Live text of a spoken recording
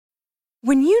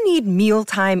When you need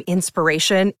mealtime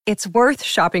inspiration, it's worth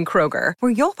shopping Kroger,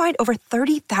 where you'll find over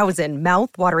 30,000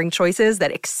 mouth-watering choices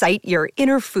that excite your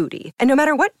inner foodie. And no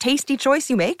matter what tasty choice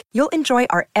you make, you'll enjoy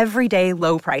our everyday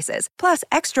low prices, plus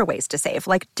extra ways to save,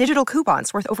 like digital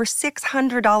coupons worth over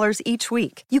 $600 each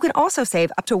week. You can also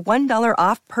save up to $1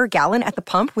 off per gallon at the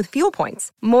pump with fuel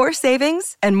points. More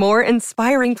savings and more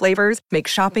inspiring flavors make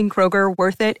shopping Kroger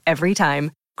worth it every time.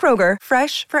 Kroger,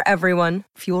 fresh for everyone.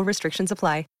 Fuel restrictions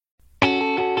apply.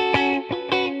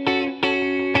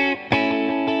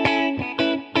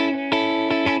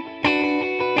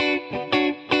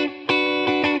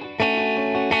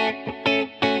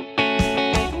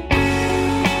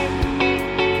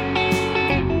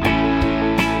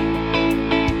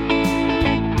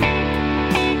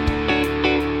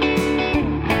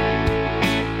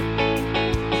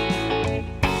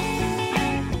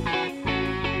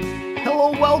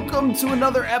 Welcome to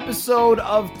another episode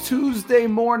of Tuesday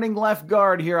Morning Left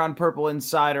Guard here on Purple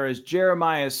Insider as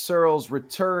Jeremiah Sirles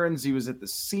returns. He was at the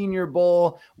Senior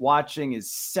Bowl watching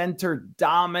his center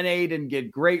dominate and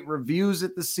get great reviews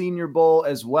at the Senior Bowl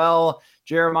as well.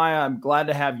 Jeremiah, I'm glad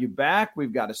to have you back.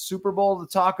 We've got a Super Bowl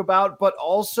to talk about, but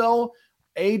also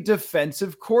a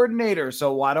defensive coordinator.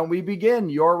 So why don't we begin?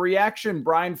 Your reaction,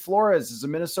 Brian Flores is a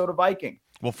Minnesota Viking.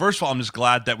 Well, first of all, I'm just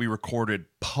glad that we recorded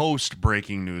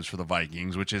post-breaking news for the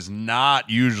Vikings, which is not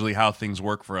usually how things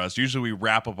work for us. Usually we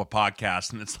wrap up a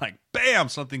podcast and it's like, bam,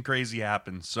 something crazy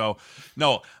happens. So,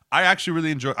 no, I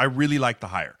really like the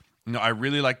hire. I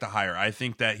really like the hire. I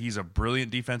think that he's a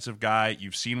brilliant defensive guy.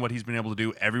 You've seen what he's been able to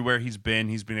do everywhere he's been.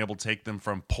 He's been able to take them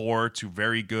from poor to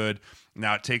very good.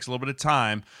 Now, it takes a little bit of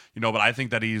time, but I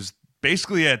think that he's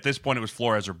basically at this point, it was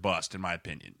Flores or bust, in my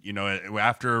opinion.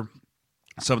 After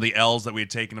some of the L's that we had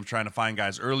taken of trying to find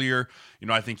guys earlier,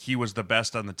 I think he was the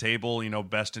best on the table,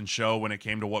 best in show when it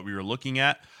came to what we were looking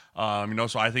at.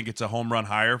 So I think it's a home run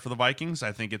hire for the Vikings.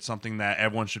 I think it's something that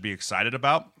everyone should be excited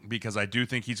about because I do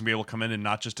think he's going to be able to come in and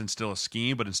not just instill a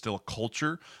scheme, but instill a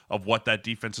culture of what that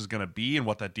defense is going to be and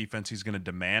what that defense he's going to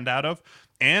demand out of.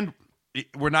 And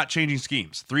we're not changing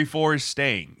schemes. 3-4 is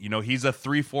staying. He's a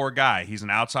 3-4 guy. He's an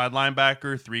outside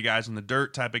linebacker, 3 guys in the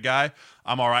dirt type of guy.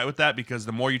 I'm all right with that because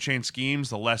the more you change schemes,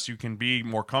 the less you can be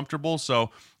more comfortable. So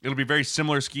it'll be very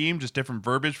similar scheme, just different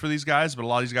verbiage for these guys. But a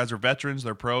lot of these guys are veterans.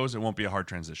 They're pros. It won't be a hard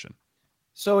transition.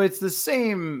 So it's the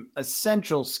same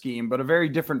essential scheme, but a very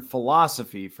different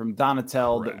philosophy from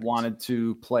Donatell. Correct. That wanted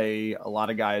to play a lot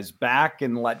of guys back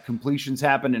and let completions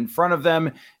happen in front of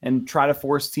them and try to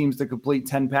force teams to complete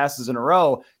 10 passes in a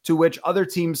row, to which other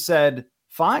teams said,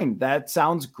 fine, that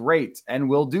sounds great, and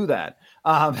we'll do that.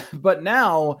 But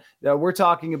now we're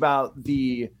talking about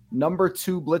the number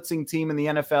 2 blitzing team in the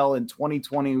NFL in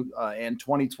 2020 and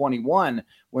 2021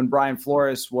 when Brian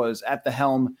Flores was at the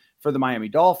helm for the Miami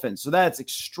Dolphins. So that's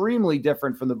extremely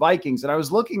different from the Vikings. And I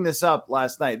was looking this up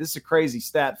last night. This is a crazy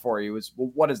stat for you.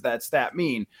 What does that stat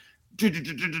mean? But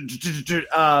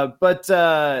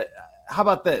how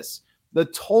about this? The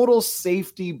total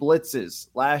safety blitzes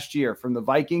last year from the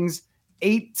Vikings,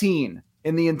 18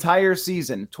 in the entire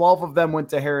season. 12 of them went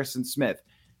to Harrison Smith.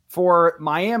 For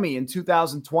Miami in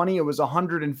 2020, it was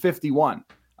 151,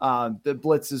 the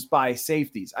blitzes by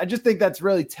safeties. I just think that's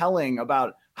really telling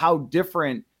about how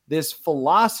different this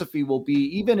philosophy will be,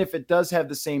 even if it does have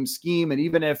the same scheme. And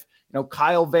even if,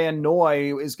 Kyle Van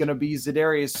Noy is going to be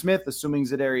Za'Darius Smith, assuming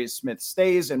Za'Darius Smith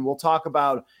stays. And we'll talk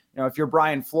about, if you're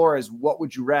Brian Flores, what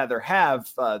would you rather have,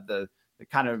 the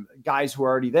kind of guys who are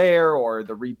already there or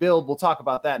the rebuild? We'll talk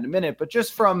about that in a minute. But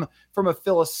just from a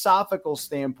philosophical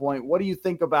standpoint, what do you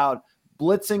think about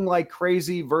blitzing like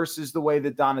crazy versus the way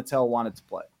that Donatell wanted to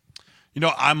play?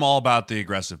 I'm all about the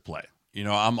aggressive play.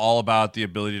 I'm all about the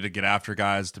ability to get after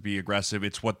guys, to be aggressive.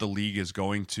 It's what the league is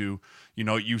going to.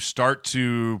 You start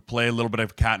to play a little bit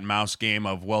of cat and mouse game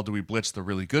of, well, do we blitz the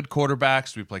really good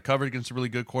quarterbacks? Do we play coverage against the really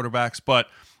good quarterbacks? But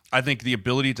I think the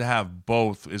ability to have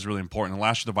both is really important. And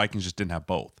last year, the Vikings just didn't have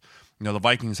both. The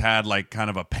Vikings had like kind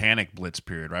of a panic blitz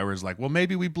period, right? Where it's like, well,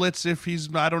 maybe we blitz if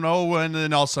he's, I don't know. And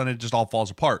then all of a sudden it just all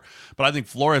falls apart. But I think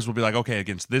Flores will be like, okay,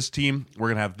 against this team, we're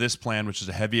going to have this plan, which is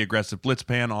a heavy aggressive blitz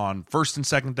plan on 1st and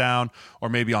 2nd down, or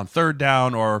maybe on 3rd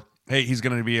down, or hey, he's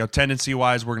going to be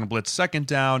tendency-wise, we're going to blitz 2nd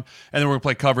down, and then we're going to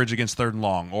play coverage against 3rd and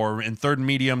long. Or in 3rd and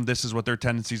medium, this is what their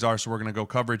tendencies are, so we're going to go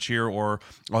coverage here, or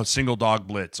a single dog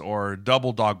blitz, or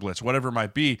double dog blitz, whatever it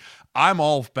might be. I'm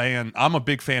a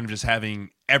big fan of just having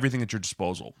everything at your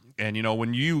disposal. And,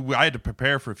 I had to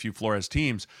prepare for a few Flores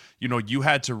teams, you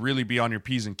had to really be on your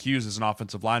P's and Q's as an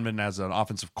offensive lineman, as an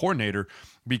offensive coordinator,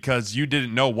 because you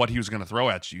didn't know what he was going to throw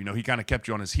at you. He kind of kept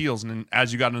you on his heels. And then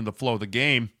as you got into the flow of the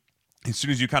game, as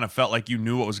soon as you kind of felt like you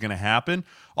knew what was going to happen,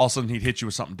 all of a sudden he'd hit you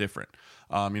with something different.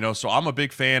 So I'm a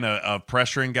big fan of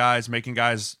pressuring guys, making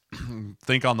guys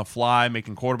think on the fly,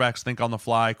 making quarterbacks think on the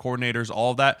fly, coordinators,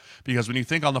 all of that. Because when you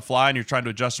think on the fly and you're trying to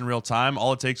adjust in real time,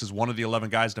 all it takes is one of the 11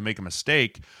 guys to make a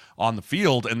mistake on the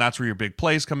field, and that's where your big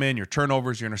plays come in, your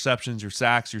turnovers, your interceptions, your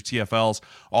sacks, your TFLs,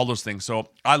 all those things. So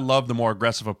I love the more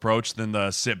aggressive approach than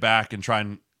the sit back and try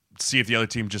and see if the other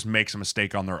team just makes a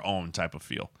mistake on their own type of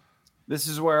feel. This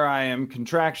is where I am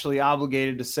contractually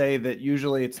obligated to say that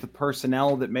usually it's the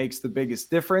personnel that makes the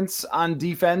biggest difference on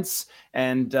defense.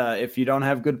 And if you don't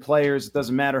have good players, it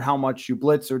doesn't matter how much you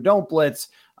blitz or don't blitz.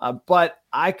 But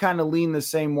I kind of lean the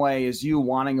same way as you,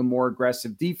 wanting a more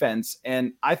aggressive defense.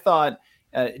 And I thought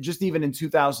just even in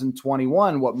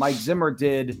 2021, what Mike Zimmer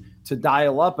did to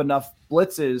dial up enough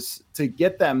blitzes to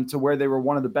get them to where they were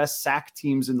one of the best sack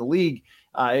teams in the league,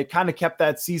 it kind of kept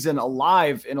that season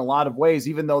alive in a lot of ways,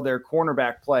 even though their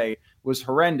cornerback play was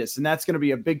horrendous. And that's going to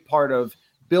be a big part of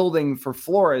building for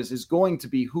Flores, is going to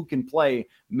be who can play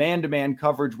man-to-man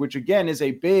coverage, which again is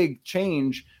a big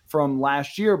change from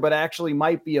last year, but actually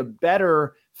might be a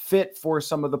better fit for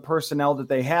some of the personnel that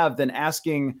they have than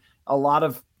asking a lot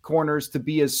of corners to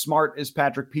be as smart as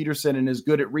Patrick Peterson and as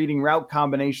good at reading route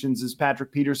combinations as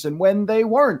Patrick Peterson when they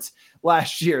weren't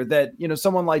last year. That,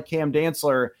 someone like Cam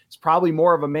Dantzler is probably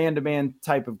more of a man-to-man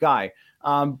type of guy.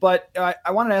 But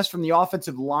I want to ask from the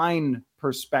offensive line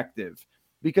perspective,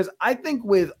 because I think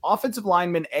with offensive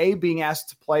linemen, being asked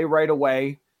to play right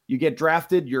away, you get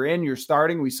drafted, you're in, you're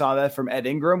starting. We saw that from Ed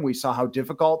Ingram. We saw how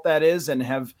difficult that is, and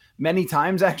have many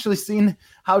times actually seen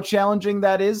how challenging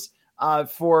that is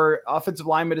for offensive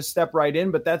linemen to step right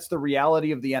in. But that's the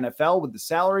reality of the NFL with the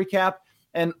salary cap.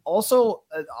 And also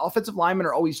offensive linemen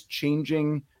are always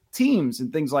changing teams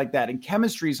and things like that. And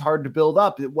chemistry is hard to build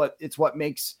up. It's what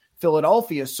makes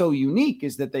Philadelphia so unique,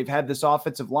 is that they've had this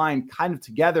offensive line kind of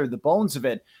together, the bones of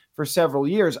it, for several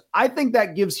years. I think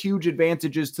that gives huge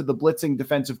advantages to the blitzing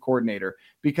defensive coordinator,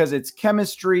 because it's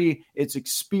chemistry, it's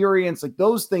experience, like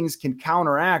those things can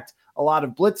counteract a lot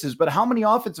of blitzes. But how many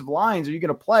offensive lines are you going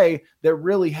to play that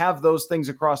really have those things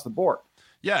across the board?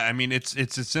 Yeah, I mean, it's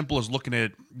as simple as looking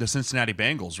at the Cincinnati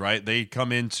Bengals, right? They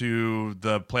come into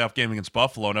the playoff game against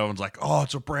Buffalo, and everyone's like, oh,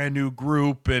 it's a brand new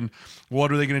group, and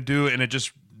what are they going to do? And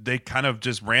they kind of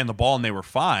just ran the ball and they were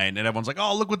fine. And everyone's like,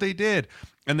 oh, look what they did.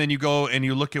 And then you go and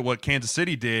you look at what Kansas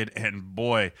City did, and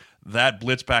boy, that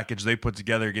blitz package they put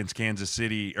together against Kansas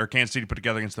City put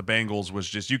together against the Bengals was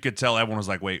just, you could tell everyone was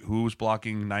like, wait, who's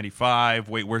blocking 95?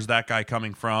 Wait, where's that guy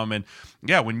coming from? And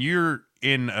yeah, when you're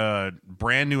in a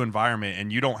brand new environment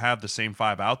and you don't have the same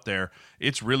five out there,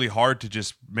 it's really hard to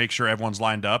just make sure everyone's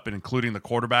lined up, and including the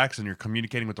quarterbacks, and you're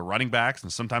communicating with the running backs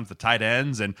and sometimes the tight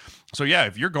ends. And so, yeah,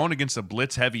 if you're going against a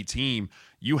blitz heavy team,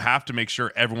 you have to make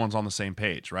sure everyone's on the same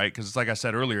page, right? Because it's like I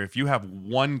said earlier, if you have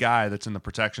one guy that's in the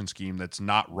protection scheme that's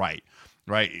not right?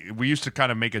 We used to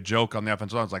kind of make a joke on the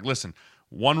offensive line. It's like, listen,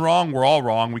 one wrong, we're all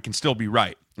wrong. We can still be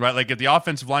right? Like if the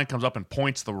offensive line comes up and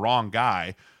points the wrong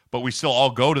guy, but we still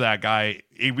all go to that guy,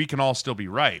 we can all still be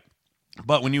right.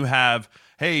 But when you have,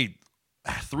 hey,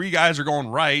 3 guys are going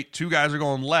right, 2 guys are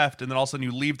going left, and then all of a sudden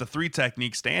you leave the 3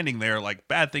 technique standing there, like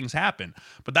bad things happen.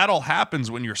 But that all happens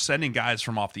when you're sending guys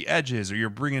from off the edges, or you're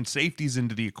bringing safeties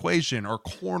into the equation, or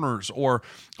corners, or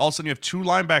all of a sudden you have 2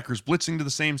 linebackers blitzing to the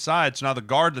same side. So now the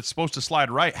guard that's supposed to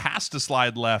slide right has to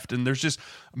slide left, and there's just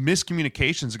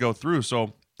miscommunications to go through.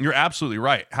 So you're absolutely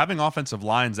right. Having offensive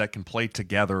lines that can play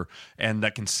together and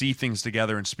that can see things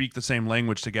together and speak the same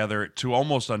language together to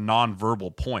almost a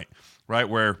nonverbal point, right?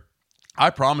 Where I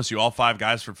promise you, all 5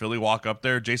 guys for Philly walk up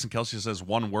there, Jason Kelce says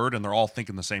one word, and they're all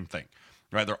thinking the same thing,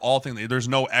 right? They're all thinking, there's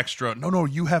no extra, no,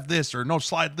 you have this, or no,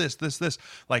 slide this.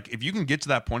 Like, if you can get to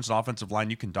that point as an offensive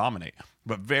line, you can dominate.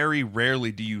 But very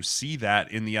rarely do you see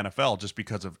that in the NFL, just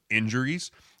because of injuries.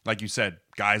 Like you said,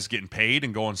 guys getting paid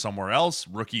and going somewhere else,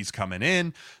 rookies coming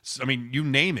in. I mean, you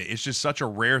name it. It's just such a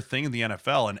rare thing in the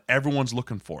NFL, and everyone's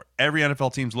looking for it. Every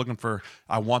NFL team's looking for,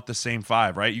 I want the same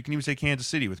 5, right? You can even say Kansas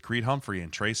City with Creed Humphrey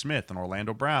and Trey Smith and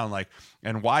Orlando Brown,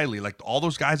 and Wiley. Like, all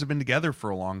those guys have been together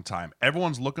for a long time.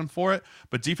 Everyone's looking for it,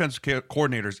 but defensive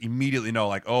coordinators immediately know,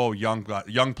 like, oh, young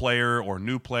player or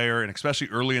new player, and especially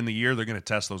early in the year, they're going to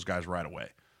test those guys right away.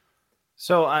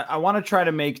 So I want to try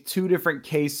to make 2 different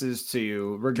cases to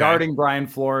you regarding Brian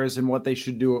Flores and what they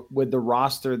should do with the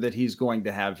roster that he's going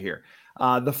to have here.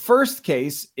 The first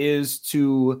case is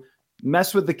to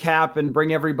mess with the cap and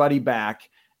bring everybody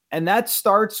back. And that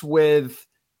starts with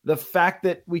the fact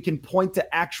that we can point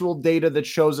to actual data that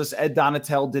shows us Ed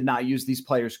Donatel did not use these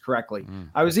players correctly.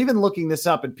 I was even looking this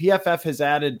up, and PFF has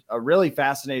added a really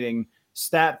fascinating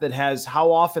stat that has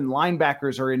how often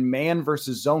linebackers are in man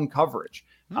versus zone coverage.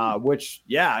 Which,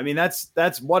 yeah, I mean,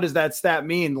 that's what does that stat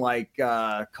mean? Like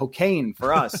cocaine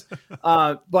for us.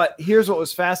 But here's what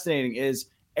was fascinating is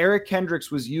Eric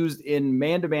Kendricks was used in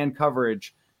man-to-man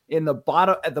coverage at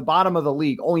the bottom of the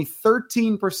league, only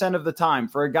 13% of the time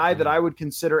for a guy that I would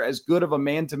consider as good of a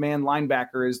man-to-man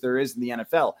linebacker as there is in the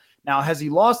NFL. Now, has he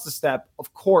lost a step?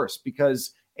 Of course,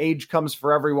 because age comes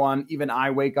for everyone. Even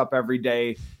I wake up every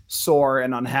day sore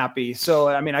and unhappy. So,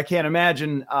 I mean, I can't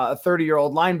imagine a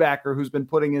 30-year-old linebacker who's been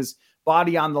putting his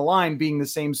body on the line being the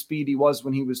same speed he was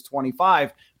when he was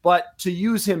 25. But to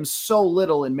use him so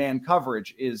little in man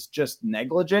coverage is just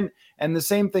negligent. And the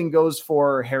same thing goes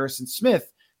for Harrison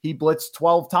Smith. He blitzed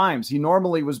 12 times. He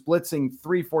normally was blitzing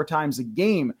 3-4 times a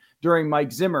game during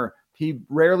Mike Zimmer. He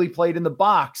rarely played in the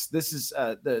box. This is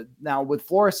now with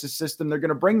Flores' system, they're going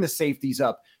to bring the safeties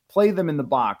up, play them in the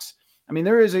box. I mean,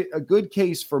 there is a good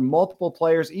case for multiple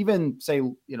players, even say,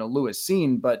 Lewis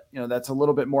Cine, but, that's a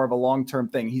little bit more of a long-term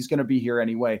thing. He's going to be here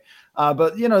anyway.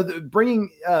 But bringing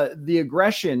the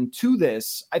aggression to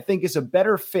this, I think is a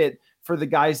better fit for the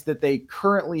guys that they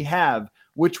currently have,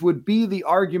 which would be the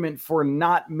argument for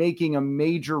not making a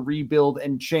major rebuild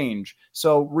and change.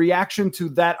 So reaction to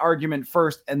that argument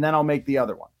first, and then I'll make the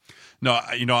other one. No,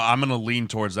 I'm going to lean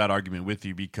towards that argument with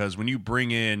you because when you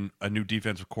bring in a new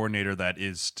defensive coordinator that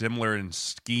is similar in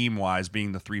scheme-wise,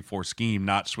 being the 3-4 scheme,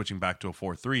 not switching back to a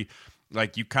 4-3,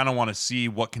 like you kind of want to see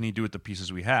what can he do with the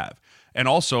pieces we have. And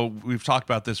also, we've talked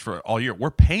about this for all year.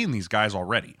 We're paying these guys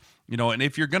already. And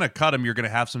if you're going to cut them, you're going to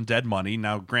have some dead money.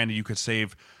 Now, granted, you could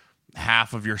save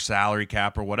half of your salary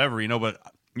cap or whatever, but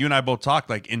you and I both talked,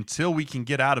 like, until we can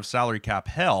get out of salary cap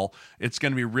hell, it's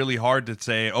going to be really hard to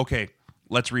say, okay,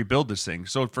 let's rebuild this thing.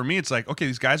 So for me, it's like, okay,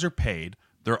 these guys are paid.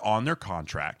 They're on their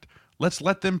contract. Let's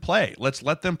let them play. Let's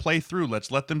let them play through. Let's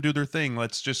let them do their thing.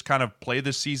 Let's just kind of play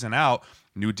this season out,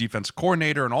 new defense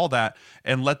coordinator and all that,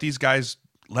 and let these guys,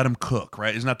 let them cook,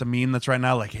 right? Isn't that the meme that's right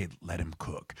now? Like, hey, let him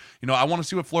cook. I want to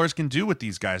see what Flores can do with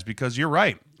these guys because you're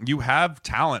right. You have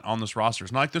talent on this roster.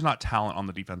 It's not like there's not talent on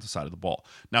the defensive side of the ball.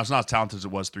 Now, it's not as talented as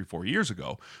it was 3-4 years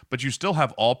ago, but you still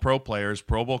have all pro players,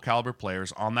 Pro Bowl caliber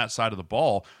players on that side of the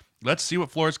ball. Let's see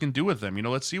what Flores can do with them.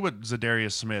 Let's see what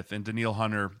Zadarius Smith and Danielle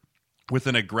Hunter with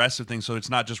an aggressive thing so it's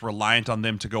not just reliant on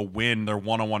them to go win their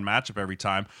one-on-one matchup every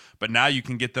time, but now you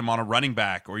can get them on a running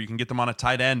back or you can get them on a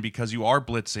tight end because you are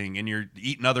blitzing and you're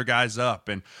eating other guys up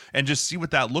and just see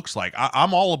what that looks like.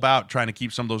 I'm all about trying to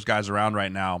keep some of those guys around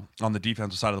right now on the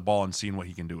defensive side of the ball and seeing what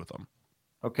he can do with them.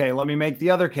 Okay, let me make the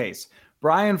other case.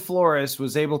 Brian Flores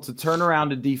was able to turn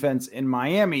around a defense in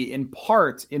Miami in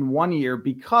part in 1 year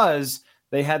because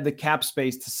they had the cap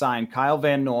space to sign Kyle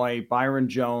Van Noy, Byron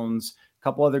Jones, a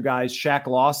couple other guys. Shaq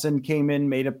Lawson came in,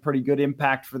 made a pretty good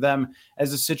impact for them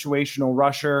as a situational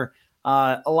rusher.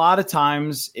 A lot of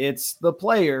times it's the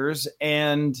players.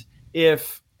 And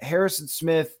if Harrison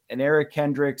Smith and Eric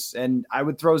Kendricks, and I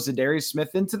would throw Zadarius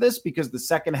Smith into this because the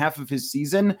second half of his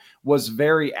season was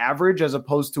very average as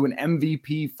opposed to an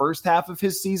MVP first half of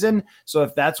his season. So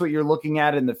if that's what you're looking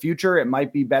at in the future, it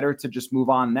might be better to just move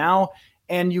on now.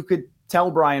 And you could tell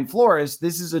Brian Flores,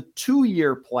 this is a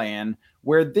 2-year plan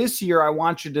where this year I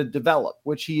want you to develop,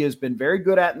 which he has been very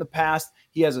good at in the past.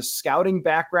 He has a scouting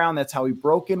background. That's how he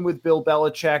broke in with Bill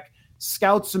Belichick.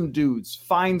 Scout some dudes,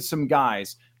 find some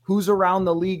guys. Who's around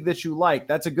the league that you like?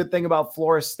 That's a good thing about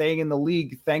Flores staying in the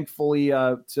league, thankfully,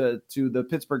 to the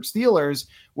Pittsburgh Steelers,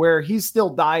 where he's still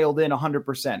dialed in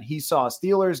 100%. He saw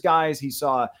Steelers guys. He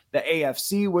saw the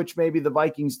AFC, which maybe the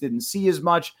Vikings didn't see as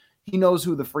much. He knows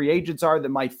who the free agents are that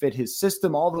might fit his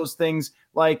system, all those things.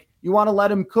 Like, you want to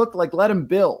let him cook, like let him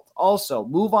build. Also,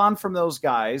 move on from those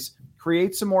guys,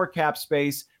 create some more cap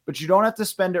space, but you don't have to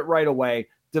spend it right away.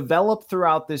 Develop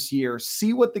throughout this year.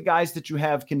 See what the guys that you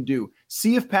have can do.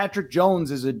 See if Patrick Jones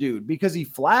is a dude because he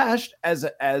flashed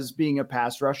as being a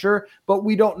pass rusher, but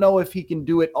we don't know if he can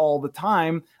do it all the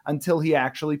time until he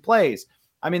actually plays.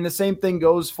 I mean, the same thing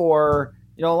goes for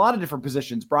a lot of different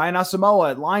positions. Brian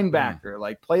Asamoah at linebacker,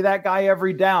 like play that guy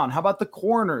every down. How about the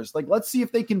corners? Like, let's see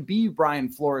if they can be Brian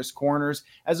Flores corners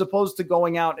as opposed to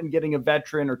going out and getting a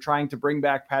veteran or trying to bring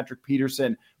back Patrick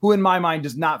Peterson, who in my mind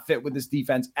does not fit with this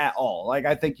defense at all. Like,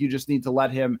 I think you just need to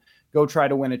let him go try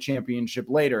to win a championship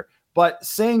later. But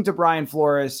saying to Brian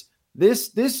Flores, this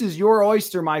is your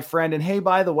oyster, my friend. And hey,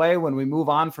 by the way, when we move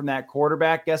on from that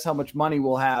quarterback, guess how much money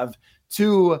we'll have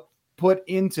to put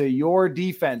into your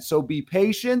defense. So be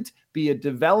patient, be a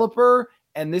developer,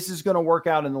 and this is going to work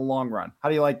out in the long run. How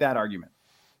do you like that argument?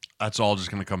 That's all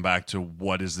just going to come back to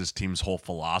what is this team's whole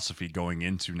philosophy going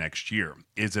into next year?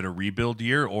 Is it a rebuild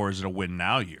year or is it a win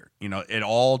now year? It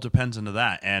all depends into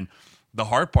that. And The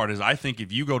hard part is I think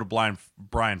if you go to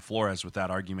Brian Flores with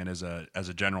that argument as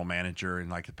a general manager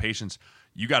and like the patience,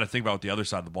 you got to think about what the other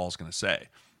side of the ball is going to say.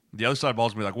 The other side of the ball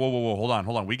is going to be like, whoa, hold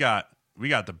on. We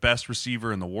got the best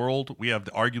receiver in the world. We have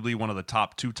arguably one of the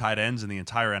top 2 tight ends in the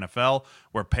entire NFL.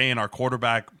 We're paying our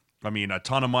quarterback, a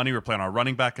ton of money. We're paying our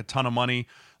running back a ton of money.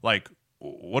 Like,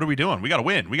 what are we doing? We got to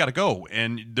win. We got to go.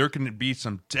 And there can be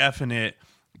some definite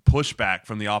pushback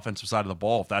from the offensive side of the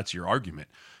ball if that's your argument.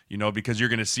 Because you're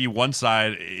going to see one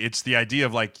side, it's the idea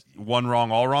of like one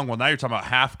wrong, all wrong. Well, now you're talking about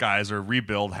half guys are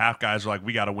rebuild, half guys are like,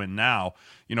 we got to win now.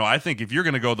 I think if you're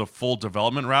going to go the full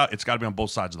development route, it's got to be on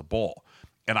both sides of the ball.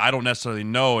 And I don't necessarily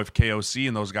know if KOC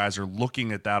and those guys are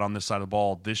looking at that on this side of the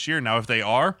ball this year. Now, if they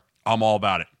are, I'm all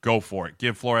about it. Go for it.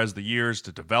 Give Flores the years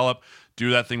to develop.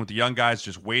 Do that thing with the young guys.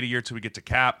 Just wait a year till we get to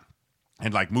cap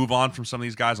and like move on from some of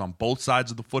these guys on both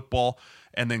sides of the football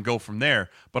and then go from there.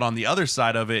 But on the other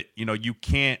side of it, you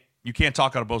can't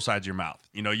talk out of both sides of your mouth.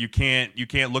 You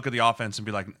can't look at the offense and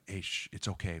be like, hey, it's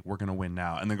okay. We're going to win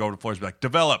now. And then go to Flores and be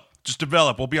like, just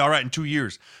develop. We'll be all right in 2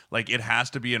 years. Like, it has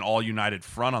to be an all united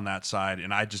front on that side.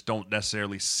 And I just don't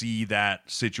necessarily see that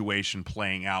situation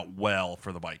playing out well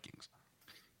for the Vikings.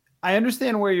 I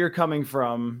understand where you're coming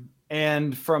from.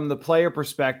 And from the player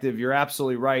perspective, you're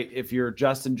absolutely right. If you're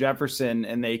Justin Jefferson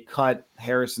and they cut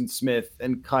Harrison Smith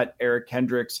and cut Eric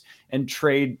Kendricks and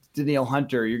trade Danielle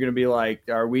Hunter, you're going to be like,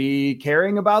 are we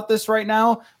caring about this right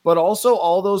now? But also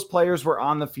all those players were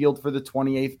on the field for the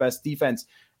 28th best defense.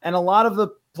 And a lot of the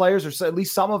players, or at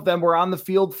least some of them, were on the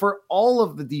field for all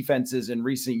of the defenses in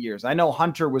recent years. I know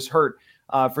Hunter was hurt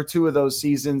for 2 of those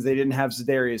seasons. They didn't have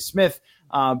Zadarius Smith.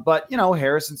 But,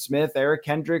 Harrison Smith, Eric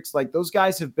Kendricks, like those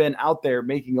guys have been out there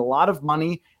making a lot of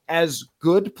money as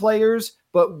good players,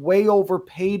 but way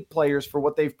overpaid players for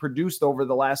what they've produced over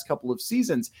the last couple of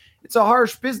seasons. It's a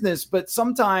harsh business, but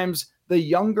sometimes the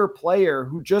younger player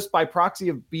who just by proxy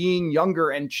of being younger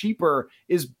and cheaper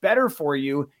is better for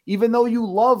you, even though you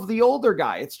love the older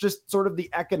guy. It's just sort of the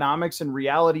economics and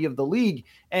reality of the league.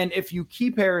 And if you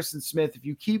keep Harrison Smith, if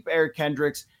you keep Eric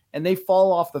Kendricks, and they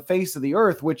fall off the face of the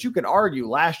earth, which you could argue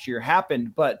last year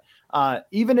happened, but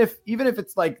even if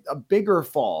it's like a bigger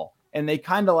fall and they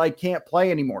kind of like can't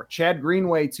play anymore, Chad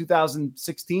Greenway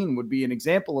 2016 would be an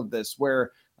example of this,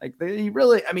 where like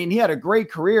he had a great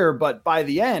career, but by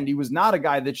the end, he was not a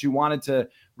guy that you wanted to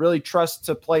really trust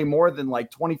to play more than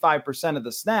like 25% of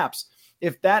the snaps.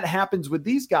 If that happens with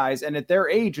these guys, and at their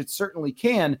age, it certainly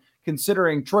can,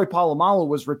 considering Troy Polamalu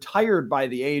was retired by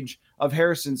the age of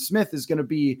Harrison Smith is going to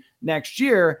be next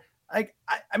year. I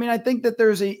think that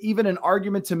there's even an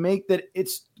argument to make that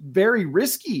it's very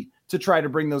risky to try to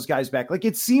bring those guys back. Like,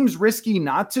 it seems risky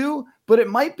not to, but it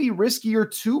might be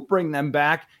riskier to bring them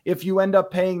back if you end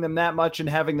up paying them that much and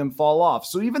having them fall off.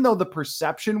 So even though the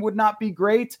perception would not be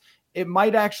great, it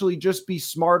might actually just be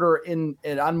smarter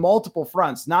on multiple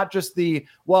fronts, not just you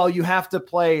have to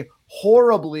play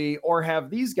horribly or have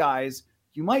these guys.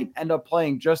 You might end up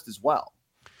playing just as well.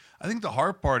 I think the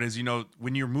hard part is,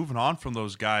 when you're moving on from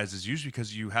those guys is usually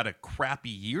because you had a crappy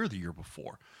year the year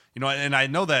before, and I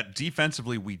know that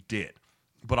defensively we did,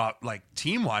 but like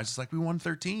team-wise, it's like we won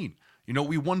 13.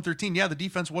 We won 13. Yeah, the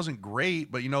defense wasn't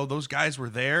great, but, those guys were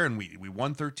there and we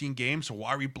won 13 games, so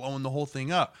why are we blowing the whole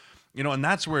thing up? And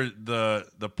that's where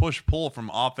the push-pull from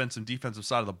offense and defensive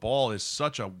side of the ball is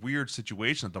such a weird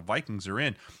situation that the Vikings are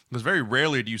in. Because very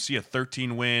rarely do you see a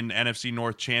 13-win NFC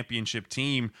North championship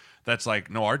team that's like,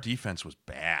 no, our defense was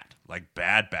bad. Like,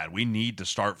 bad. We need to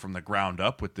start from the ground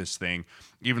up with this thing.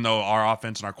 Even though our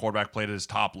offense and our quarterback played at his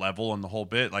top level and the whole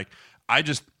bit. Like,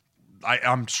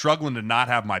 I'm struggling to not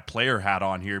have my player hat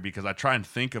on here, because I try and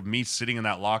think of me sitting in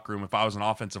that locker room if I was an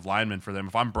offensive lineman for them.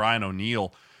 If I'm Brian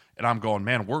O'Neill and I'm going,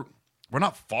 man, we're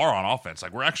not far on offense.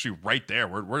 Like, we're actually right there.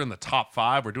 We're in the top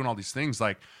 5. We're doing all these things.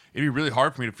 Like, it'd be really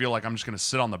hard for me to feel like I'm just going to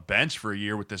sit on the bench for a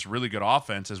year with this really good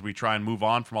offense as we try and move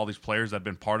on from all these players that have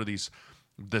been part of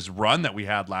this run that we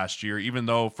had last year, even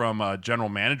though from a general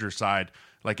manager side,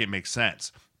 like, it makes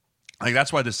sense. Like,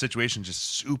 that's why this situation is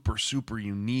just super, super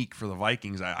unique for the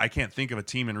Vikings. I can't think of a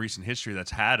team in recent history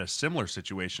that's had a similar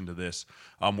situation to this,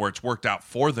 where it's worked out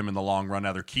for them in the long run,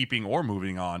 either keeping or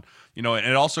moving on. And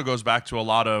it also goes back to a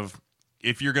lot of,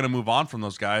 if you're going to move on from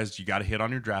those guys, you got to hit on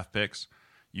your draft picks.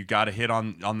 You got to hit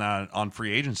on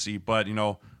free agency. But, we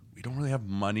don't really have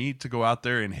money to go out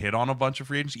there and hit on a bunch of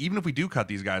free agents. Even if we do cut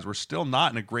these guys, we're still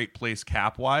not in a great place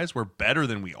cap-wise. We're better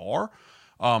than we are,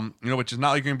 which is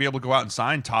not like you're going to be able to go out and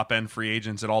sign top-end free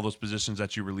agents at all those positions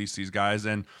that you release these guys.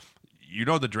 And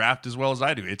the draft as well as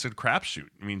I do. It's a crapshoot.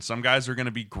 I mean, some guys are going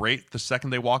to be great the second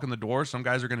they walk in the door. Some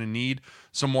guys are going to need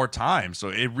some more time. So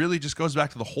it really just goes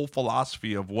back to the whole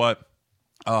philosophy of what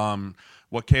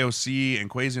what KOC and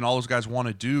Kwesi and all those guys want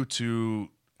to do to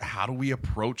how do we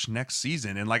approach next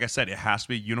season. And like I said, it has to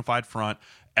be a unified front.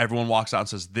 Everyone walks out and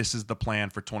says, this is the plan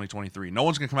for 2023. No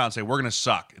one's going to come out and say, we're going to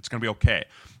suck. It's going to be okay.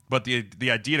 But the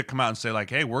idea to come out and say like,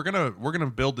 hey, we're going to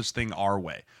build this thing our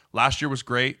way. Last year was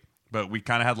great, but we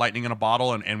kind of had lightning in a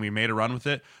bottle and we made a run with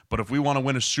it. But if we want to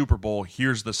win a Super Bowl,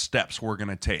 here's the steps we're going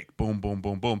to take. Boom, boom,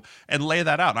 boom, boom. And lay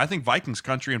that out. And I think Vikings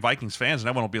country and Vikings fans and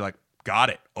everyone will be like, got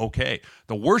it. Okay.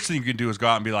 The worst thing you can do is go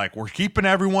out and be like, we're keeping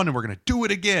everyone and we're going to do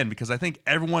it again. Because I think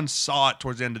everyone saw it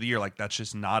towards the end of the year. Like that's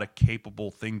just not a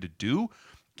capable thing to do.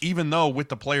 Even though with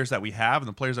the players that we have and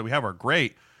the players that we have are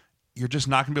great, you're just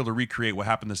not going to be able to recreate what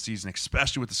happened this season,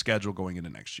 especially with the schedule going into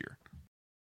next year.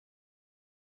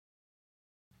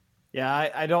 Yeah,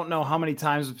 I don't know how many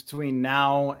times between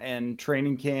now and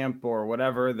training camp or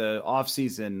whatever, the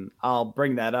offseason, I'll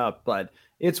bring that up, but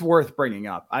it's worth bringing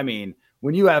up. I mean,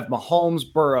 when you have Mahomes,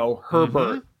 Burrow,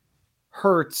 Herbert,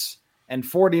 Hurts, and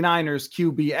 49ers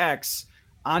QBX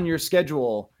on your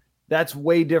schedule, that's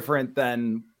way different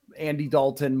than Andy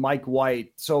Dalton, Mike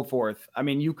White, so forth. I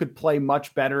mean, you could play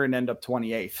much better and end up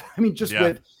 28th. I mean, just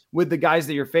with the guys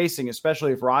that you're facing,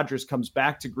 especially if Rodgers comes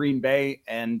back to Green Bay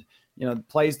and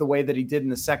plays the way that he did in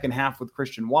the second half with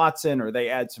Christian Watson, or they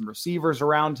add some receivers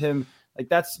around him. Like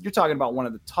you're talking about one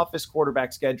of the toughest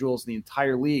quarterback schedules in the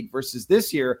entire league versus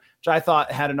this year, which I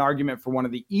thought had an argument for one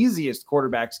of the easiest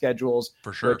quarterback schedules,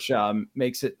 for sure, which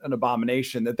makes it an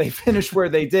abomination that they finished where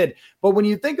they did. But when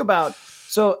you think about,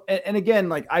 and again,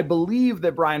 like I believe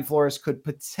that Brian Flores could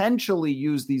potentially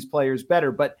use these players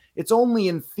better, but it's only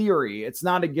in theory. It's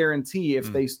not a guarantee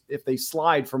if they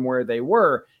slide from where they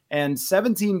were. And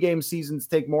 17 game seasons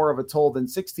take more of a toll than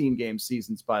 16 game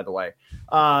seasons, by the way.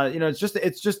 It's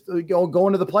just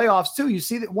going to the playoffs too. You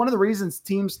see that one of the reasons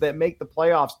teams that make the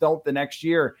playoffs don't the next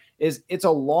year is it's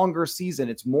a longer season.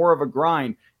 It's more of a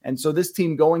grind. And so this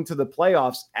team going to the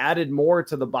playoffs added more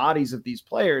to the bodies of these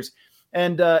players.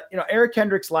 And, Eric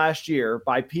Kendricks last year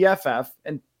by PFF,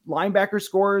 and linebacker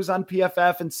scores on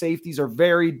PFF and safeties are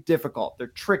very difficult. They're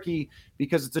tricky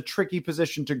because it's a tricky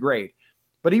position to grade.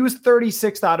 But he was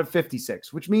 36th out of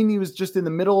 56, which means he was just in the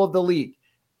middle of the league.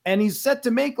 And he's set to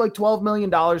make like $12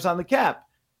 million on the cap.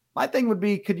 My thing would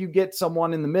be, could you get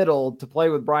someone in the middle to play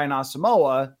with Brian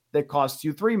Asamoah that costs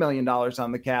you $3 million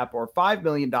on the cap or $5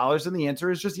 million? And the answer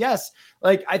is just yes.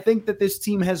 Like, I think that this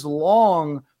team has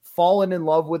long fallen in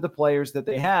love with the players that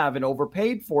they have and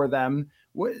overpaid for them.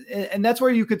 And that's where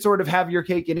you could sort of have your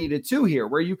cake and eat it too here,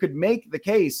 where you could make the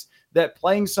case that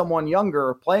playing someone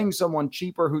younger, playing someone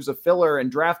cheaper who's a filler,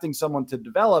 and drafting someone to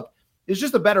develop is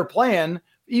just a better plan,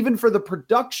 even for the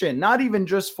production, not even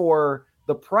just for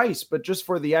the price, but just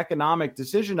for the economic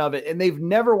decision of it. And they've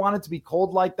never wanted to be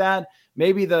cold like that.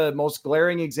 Maybe the most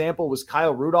glaring example was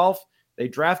Kyle Rudolph. They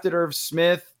drafted Irv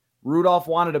Smith. Rudolph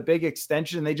wanted a big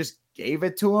extension, and they just gave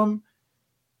it to him.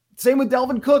 Same with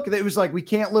Delvin Cook. It was like, we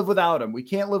can't live without him. We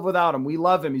can't live without him. We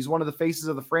love him. He's one of the faces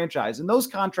of the franchise. And those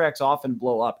contracts often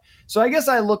blow up. So I guess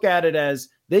I look at it as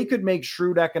they could make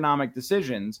shrewd economic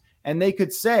decisions, and they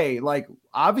could say, like,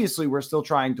 obviously we're still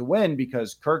trying to win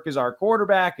because Kirk is our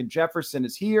quarterback and Jefferson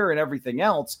is here and everything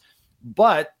else.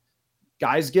 But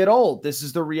guys get old. This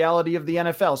is the reality of the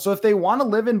NFL. So if they want to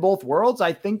live in both worlds,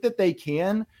 I think that they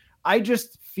can. I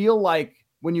just feel like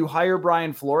when you hire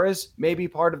Brian Flores, maybe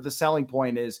part of the selling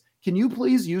point is, can you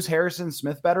please use Harrison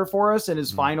Smith better for us in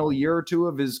his final year or two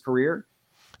of his career?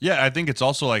 Yeah, I think it's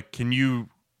also like, can you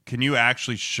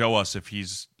actually show us if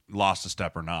he's lost a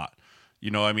step or not?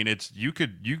 I mean,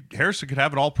 Harrison could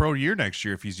have an all-pro year next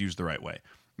year if he's used the right way.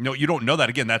 You don't know that.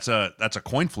 Again, that's a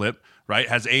coin flip, right?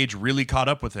 Has age really caught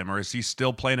up with him, or is he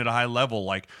still playing at a high level?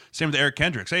 Like, same with Eric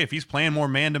Kendricks. Hey, if he's playing more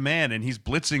man-to-man and he's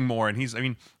blitzing more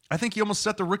and I think he almost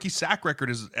set the rookie sack record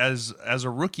as a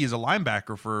rookie, as a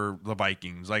linebacker for the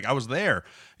Vikings. Like, I was there.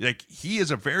 Like, he is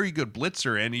a very good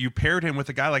blitzer, and you paired him with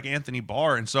a guy like Anthony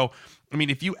Barr. And so, I mean,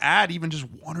 if you add even just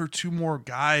one or two more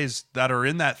guys that are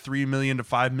in that $3 million to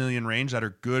 $5 million range that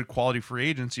are good quality free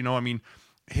agents,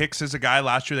 Hicks is a guy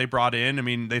last year they brought in. I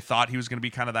mean, they thought he was going to be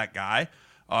kind of that guy.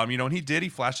 And he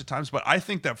flashed at times. But I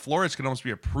think that Flores can almost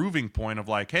be a proving point of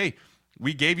like, hey,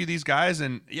 we gave you these guys,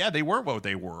 and yeah, they weren't what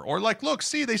they were. Or like, look,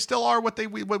 see, they still are what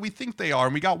we think they are,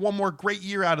 and we got one more great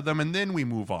year out of them, and then we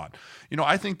move on.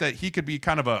 I think that he could be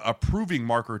kind of a proving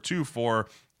marker too for,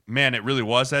 man, it really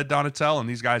was Ed Donatel, and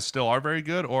these guys still are very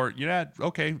good. Or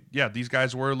these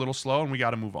guys were a little slow, and we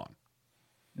got to move on.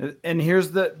 And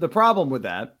here's the problem with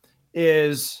that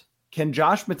is, can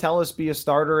Josh Metellus be a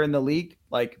starter in the league?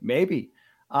 Like, maybe.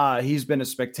 He's been a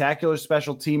spectacular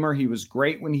special teamer. He was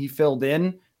great when he filled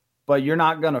in, but you're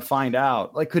not going to find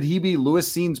out. Like, could he be Louis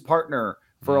Cines' partner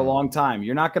for a long time.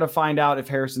 You're not going to find out if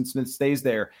Harrison Smith stays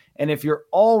there. And if you're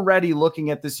already looking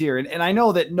at this year, and I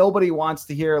know that nobody wants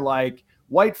to hear like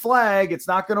white flag, it's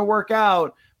not going to work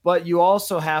out, but you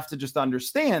also have to just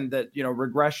understand that,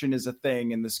 regression is a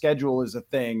thing and the schedule is a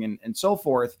thing and so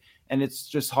forth. And it's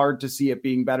just hard to see it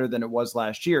being better than it was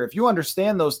last year. If you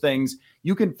understand those things,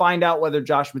 you can find out whether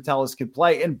Josh Metellus can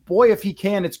play. And boy, if he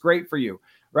can, it's great for you.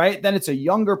 Right? Then it's a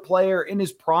younger player in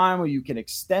his prime where you can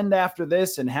extend after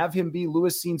this and have him be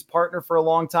Lewis Cines' partner for a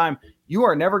long time. You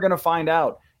are never going to find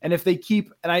out. And if they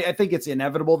keep, and I think it's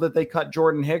inevitable that they cut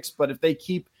Jordan Hicks, but if they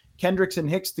keep Kendricks and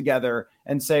Hicks together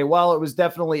and say, well, it was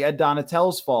definitely Ed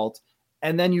Donatell's fault,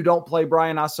 and then you don't play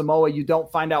Brian Asamoah, you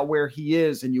don't find out where he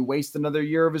is, and you waste another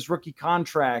year of his rookie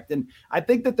contract. And I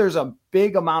think that there's a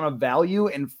big amount of value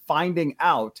in finding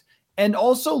out. And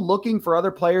also looking for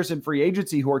other players in free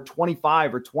agency who are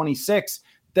 25 or 26,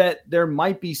 that there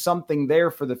might be something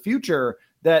there for the future,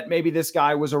 that maybe this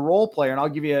guy was a role player. And I'll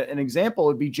give you an example. It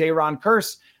would be J-Ron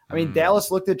Kearse. I mean,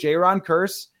 Dallas looked at J-Ron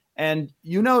Kearse, and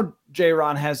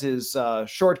J-Ron has his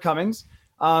shortcomings,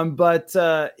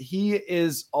 but he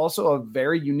is also a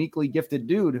very uniquely gifted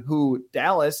dude who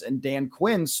Dallas and Dan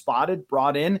Quinn spotted,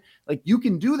 brought in. Like, you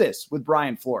can do this with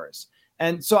Brian Flores.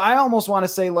 And so I almost want to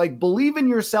say, like, believe in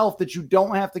yourself that you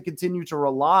don't have to continue to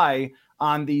rely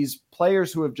on these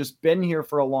players who have just been here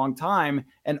for a long time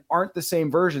and aren't the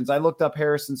same versions. I looked up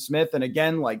Harrison Smith, and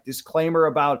again, like, disclaimer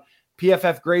about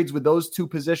PFF grades with those two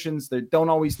positions that don't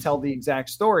always tell the exact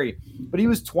story, but he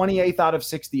was 28th out of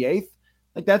 68th.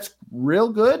 Like, that's real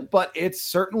good, but it's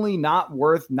certainly not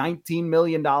worth $19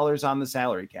 million on the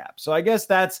salary cap. So I guess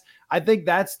I think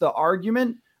that's the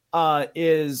argument,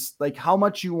 is like how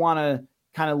much you want to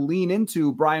kind of lean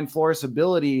into Brian Flores'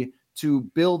 ability to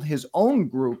build his own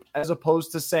group, as opposed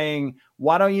to saying,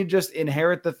 why don't you just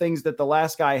inherit the things that the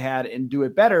last guy had and do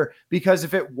it better? Because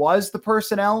if it was the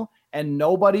personnel and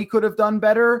nobody could have done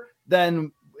better,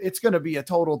 then it's going to be a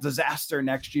total disaster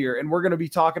next year. And we're going to be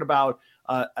talking about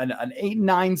an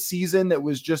 8-9 season that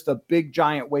was just a big,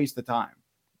 giant waste of time.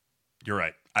 You're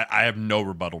right. I have no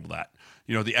rebuttal to that.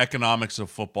 The economics of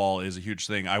football is a huge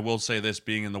thing. I will say this,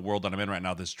 being in the world that I'm in right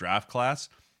now, this draft class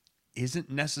isn't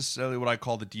necessarily what I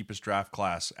call the deepest draft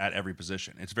class at every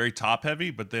position. It's very top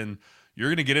heavy, but then you're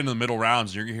going to get into the middle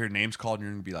rounds and you're going to hear names called and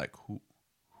you're going to be like,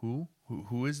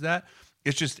 who is that?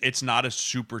 It's not a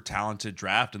super talented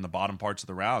draft in the bottom parts of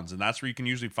the rounds. And that's where you can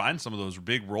usually find some of those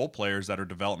big role players that are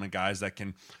development guys that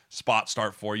can spot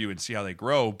start for you and see how they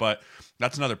grow. But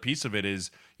that's another piece of it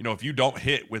is, if you don't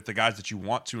hit with the guys that you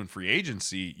want to in free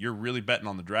agency, you're really betting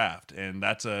on the draft. And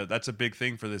that's a big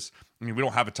thing for this. I mean, we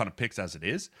don't have a ton of picks as it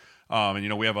is.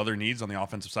 And, we have other needs on the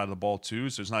offensive side of the ball too.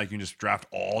 So it's not like you can just draft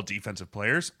all defensive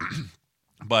players.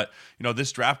 But,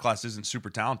 this draft class isn't super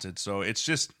talented. So it's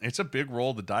a big roll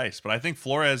of the dice. But I think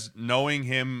Flores, knowing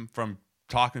him from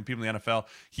talking to people in the NFL,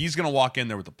 he's going to walk in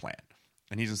there with a plan.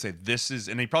 And he's going to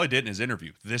say, and he probably did in his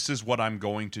interview, this is what I'm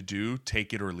going to do,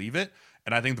 take it or leave it.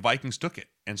 And I think the Vikings took it.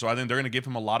 And so I think they're going to give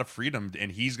him a lot of freedom,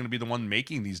 and he's going to be the one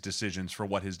making these decisions for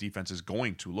what his defense is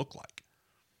going to look like.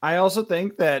 I also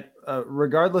think that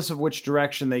regardless of which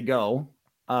direction they go,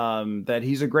 that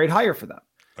he's a great hire for them.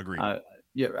 Agreed.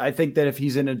 Yeah, I think that if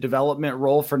he's in a development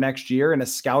role for next year and a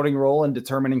scouting role and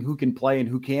determining who can play and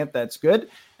who can't, that's good.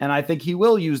 And I think he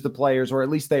will use the players, or at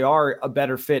least they are a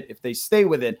better fit if they stay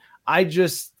with it. I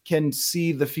just can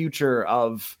see the future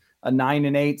of a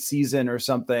 9-8 season or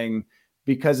something,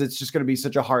 because it's just going to be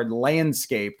such a hard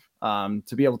landscape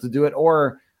to be able to do it,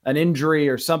 or an injury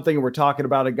or something. We're talking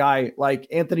about a guy like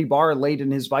Anthony Barr late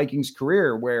in his Vikings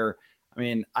career where, I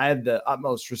mean, I had the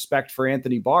utmost respect for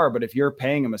Anthony Barr, but if you're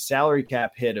paying him a salary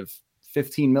cap hit of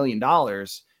 $15 million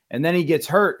and then he gets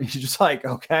hurt, he's just like,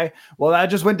 okay, well, that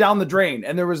just went down the drain.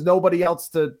 And there was nobody else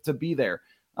to be there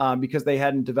because they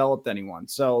hadn't developed anyone.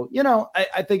 So,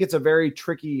 I think it's a very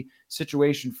tricky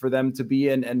situation for them to be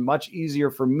in, and much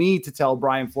easier for me to tell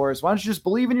Brian Flores, why don't you just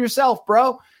believe in yourself,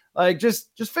 bro? Like,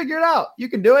 just figure it out. You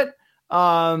can do it.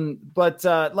 But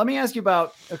let me ask you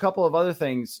about a couple of other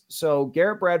things. So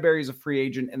Garrett Bradbury is a free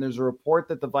agent, and there's a report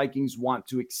that the Vikings want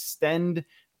to extend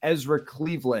Ezra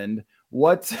Cleveland.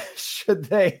 What should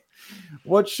they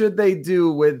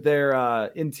do with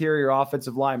their interior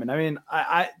offensive lineman? I mean,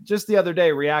 I just the other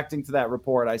day reacting to that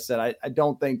report, I said, I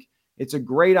don't think it's a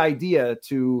great idea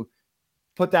to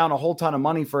put down a whole ton of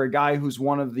money for a guy who's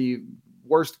one of the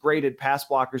worst graded pass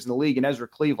blockers in the league, in Ezra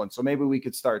Cleveland. So maybe we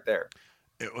could start there.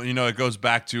 It goes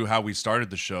back to how we started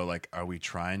the show. Like, are we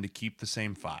trying to keep the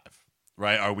same five?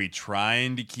 right? Are we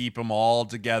trying to keep them all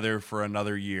together for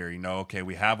another year? Okay,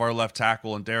 we have our left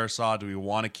tackle in Darrisaw. Do we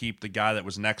want to keep the guy that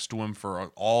was next to him for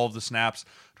all of the snaps?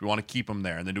 Do we want to keep him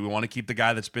there? And then do we want to keep the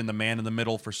guy that's been the man in the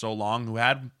middle for so long, who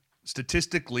had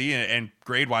statistically and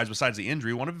grade-wise, besides the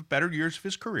injury, one of the better years of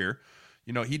his career?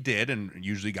 He did, and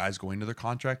usually guys going to their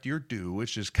contract year do.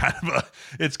 It's just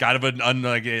there's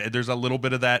a little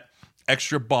bit of that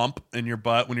extra bump in your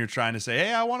butt when you're trying to say,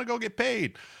 hey, I want to go get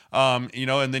paid. And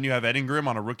then you have Ed Ingram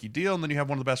on a rookie deal, and then you have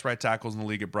one of the best right tackles in the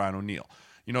league at Brian O'Neill.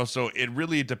 So it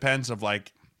really depends of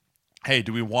like, hey,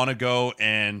 do we want to go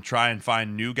and try and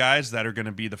find new guys that are going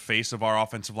to be the face of our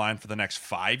offensive line for the next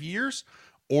 5 years?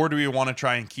 Or do we want to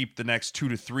try and keep the next 2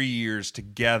 to 3 years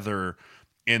together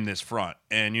in this front?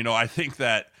 And, I think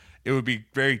that it would be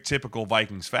very typical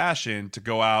Vikings fashion to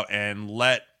go out and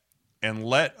let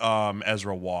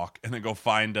Ezra walk and then go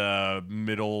find a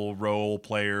middle role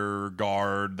player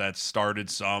guard that started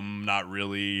some, not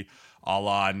really, a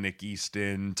la Nick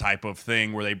Easton type of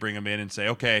thing, where they bring him in and say,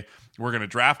 okay, we're going to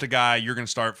draft a guy. You're going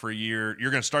to start for a year.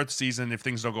 You're going to start the season. If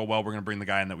things don't go well, we're going to bring the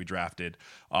guy in that we drafted.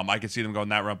 I could see them going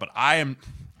that route, but I'm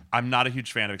not a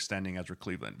huge fan of extending Ezra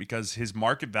Cleveland because his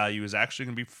market value is actually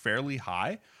going to be fairly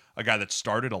high. A guy that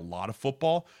started a lot of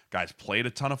football, guys played a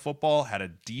ton of football, had a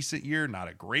decent year, not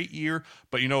a great year,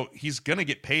 but he's going to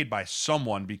get paid by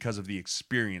someone because of the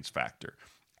experience factor.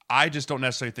 I just don't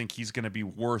necessarily think he's going to be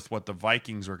worth what the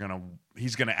Vikings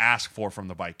he's going to ask for from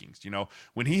the Vikings.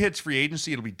 When he hits free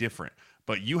agency, it'll be different,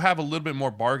 but you have a little bit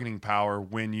more bargaining power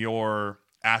when you're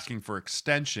asking for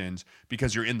extensions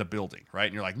because you're in the building, right?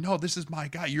 And you're like, no, this is my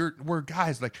guy. We're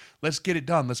guys, like, let's get it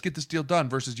done. Let's get this deal done,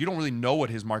 versus you don't really know what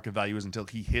his market value is until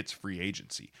he hits free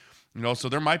agency. So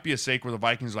there might be a sake where the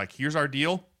Vikings are like, here's our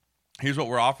deal. Here's what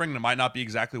we're offering. And it might not be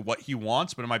exactly what he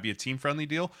wants, but it might be a team-friendly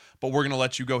deal. But we're going to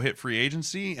let you go hit free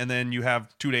agency, and then you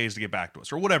have 2 days to get back to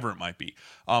us, or whatever it might be.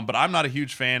 But I'm not a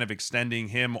huge fan of extending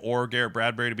him or Garrett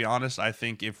Bradbury, to be honest. I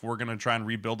think if we're going to try and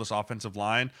rebuild this offensive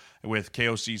line with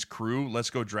KOC's crew,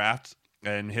 let's go draft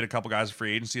and hit a couple guys of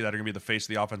free agency that are going to be the face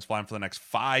of the offensive line for the next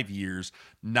 5 years,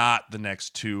 not the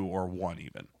next 2 or 1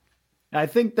 even. I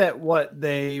think that what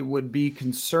they would be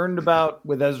concerned about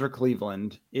with Ezra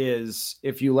Cleveland is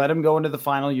if you let him go into the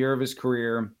final year of his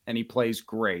career and he plays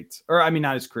great, or I mean,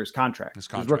 not his career, his contract, his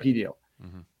rookie deal.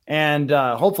 Mm-hmm. And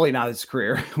hopefully not his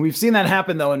career. We've seen that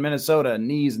happen though in Minnesota,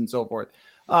 knees and so forth.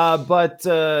 But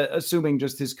assuming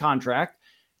just his contract,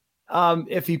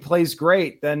 if he plays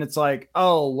great, then it's like,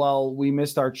 oh, well, we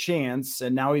missed our chance.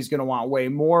 And now he's going to want way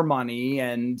more money.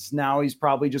 And now he's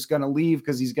probably just going to leave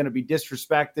because he's going to be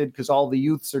disrespected because all the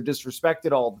youths are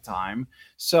disrespected all the time.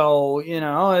 So,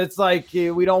 it's like,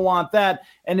 we don't want that.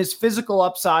 And his physical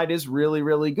upside is really,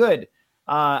 really good.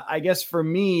 I guess for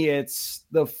me, it's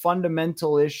the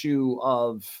fundamental issue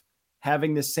of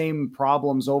having the same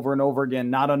problems over and over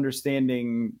again, not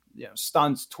understanding,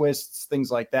 stunts, twists, things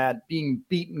like that, being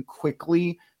beaten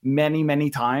quickly many, many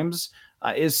times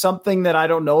is something that I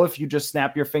don't know if you just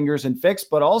snap your fingers and fix,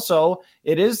 but also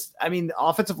it is,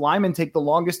 offensive linemen take the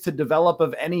longest to develop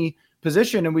of any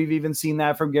position. And we've even seen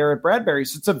that from Garrett Bradbury.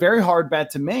 So it's a very hard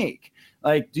bet to make.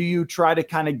 Like, do you try to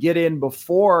kind of get in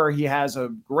before he has a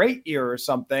great year or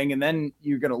something, and then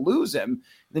you're going to lose him,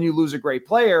 then you lose a great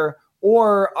player?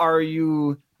 Or are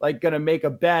you going to make a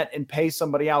bet and pay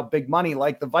somebody out big money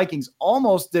like the Vikings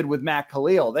almost did with Matt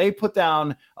Khalil? They put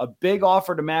down a big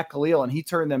offer to Matt Khalil and he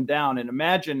turned them down. And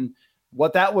imagine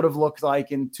what that would have looked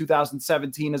like in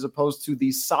 2017 as opposed to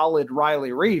the solid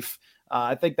Riley Reif.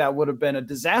 I think that would have been a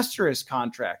disastrous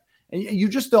contract. And you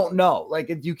just don't know.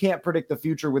 You can't predict the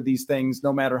future with these things,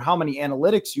 no matter how many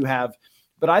analytics you have.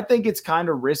 But I think it's kind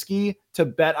of risky to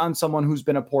bet on someone who's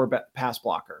been a poor pass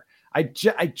blocker. I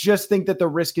just think that the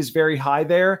risk is very high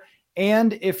there.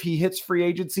 And if he hits free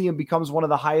agency and becomes one of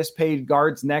the highest paid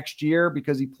guards next year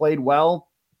because he played well,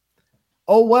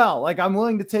 oh, well, I'm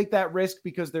willing to take that risk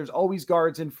because there's always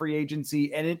guards in free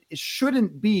agency. And it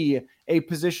shouldn't be a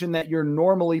position that you're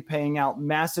normally paying out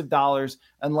massive dollars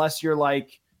unless you're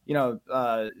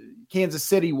Kansas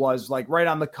City was right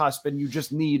on the cusp and you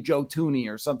just need Joe Thuney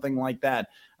or something like that.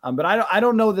 But I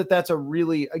don't know that that's a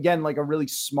really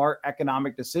smart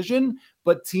economic decision,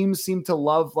 but teams seem to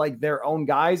love their own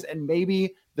guys, and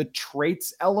maybe the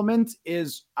traits element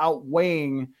is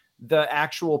outweighing the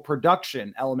actual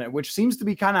production element, which seems to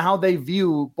be kind of how they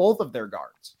view both of their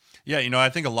guards. Yeah, I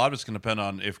think a lot of it's going to depend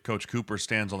on if Coach Cooper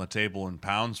stands on the table and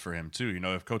pounds for him too.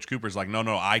 If Coach Cooper's like,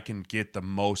 no, I can get the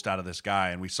most out of this guy,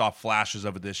 and we saw flashes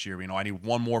of it this year. I need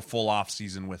one more full off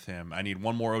season with him. I need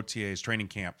one more OTAs, training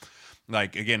camp.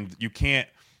 Again, you can't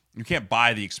You can't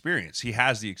buy the experience. He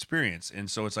has the experience. And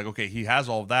so it's like, okay, he has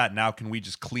all of that. Now can we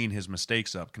just clean his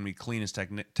mistakes up? Can we clean his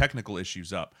technical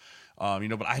issues up?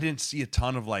 But I didn't see a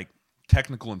ton of like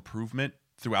technical improvement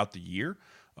throughout the year.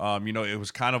 It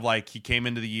was kind of like he came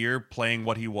into the year playing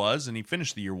what he was, and he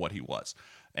finished the year what he was.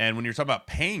 And when you're talking about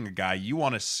paying a guy, you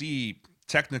want to see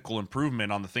technical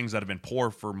improvement on the things that have been poor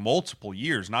for multiple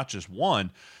years, not just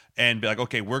one, and be like,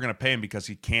 okay, we're going to pay him because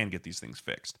he can get these things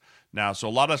fixed. Now, so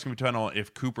a lot of that's going to be dependent on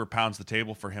if Cooper pounds the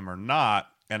table for him or not.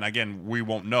 And again, we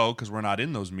won't know because we're not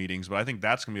in those meetings, but I think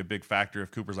that's going to be a big factor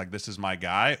if Cooper's like, this is my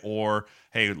guy, or,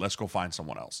 hey, let's go find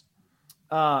someone else.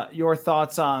 Your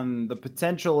thoughts on the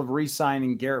potential of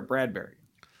re-signing Garrett Bradbury?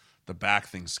 The back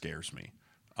thing scares me.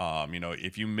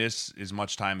 If you miss as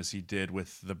much time as he did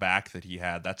with the back that he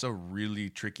had, that's a really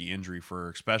tricky injury for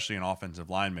especially an offensive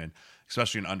lineman,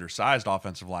 especially an undersized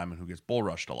offensive lineman who gets bull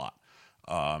rushed a lot.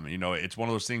 It's one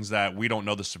of those things that we don't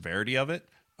know the severity of it.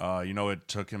 It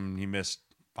took him, he missed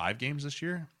 5 games this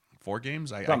year, 4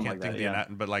 games. I can't think of the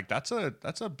but like that's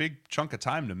a big chunk of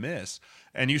time to miss.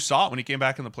 And you saw it when he came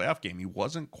back in the playoff game. He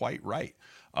wasn't quite right.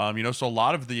 So a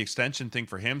lot of the extension thing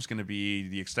for him is going to be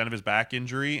the extent of his back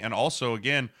injury. And also,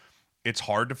 again, it's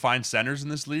hard to find centers in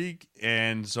this league.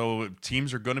 And so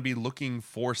teams are going to be looking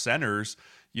for centers,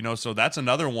 so that's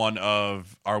another one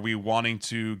of, are we wanting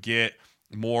to get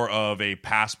more of a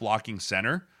pass blocking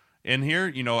center in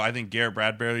here? I think Garrett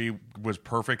Bradbury was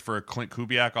perfect for a Clint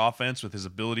Kubiak offense with his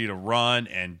ability to run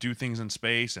and do things in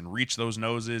space and reach those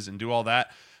noses and do all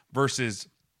that, versus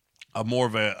a more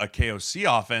of a KOC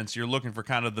offense. You're looking for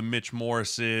kind of the Mitch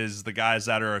Morrises, the guys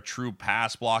that are a true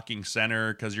pass blocking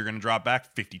center, because you're going to drop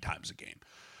back 50 times a game.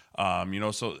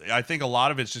 So I think a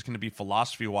lot of it's just going to be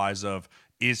philosophy wise of,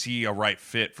 is he a right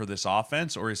fit for this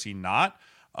offense or is he not?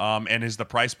 And is the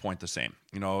price point the same?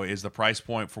 Is the price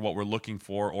point for what we're looking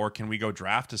for, or can we go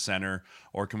draft a center,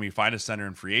 or can we find a center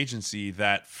in free agency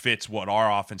that fits what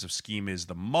our offensive scheme is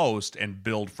the most and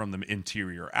build from the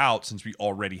interior out, since we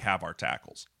already have our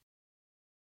tackles?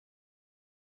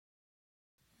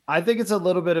 I think it's a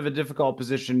little bit of a difficult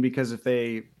position because if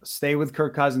they stay with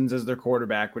Kirk Cousins as their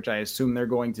quarterback, which I assume they're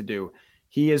going to do,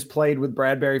 he has played with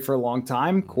Bradbury for a long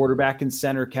time. Quarterback and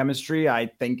center chemistry, I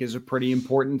think, is a pretty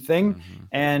important thing. Mm-hmm.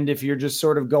 And if you're just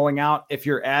sort of going out, if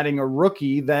you're adding a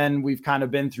rookie, then we've kind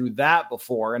of been through that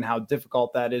before and how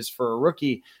difficult that is for a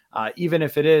rookie, even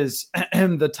if it is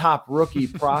the top rookie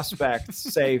prospect,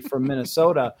 say, from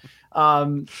Minnesota.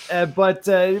 But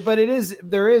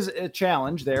there is a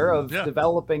challenge there of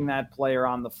developing that player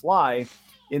on the fly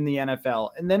in the NFL.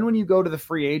 And then when you go to the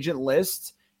free agent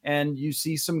list, and you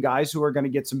see some guys who are going to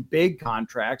get some big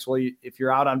contracts. Well, if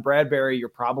you're out on Bradbury, you're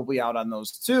probably out on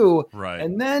those too. Right.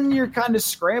 And then you're kind of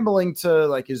scrambling to,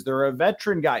 like, is there a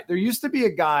veteran guy? There used to be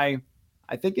a guy,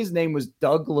 I think his name was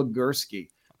Doug Legursky.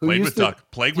 Played with Doug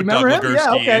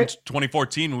Legursky in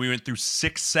 2014 when we went through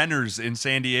 6 centers in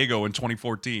San Diego in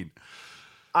 2014.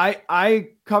 I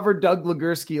covered Doug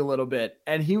Legursky a little bit.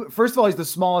 And first of all, he's the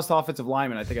smallest offensive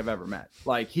lineman I think I've ever met.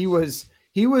 Like, he was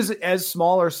as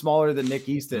smaller than Nick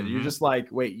Easton. Mm-hmm. You're just like,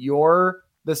 wait, you're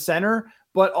the center?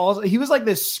 But also he was like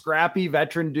this scrappy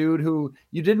veteran dude who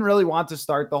you didn't really want to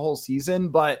start the whole season,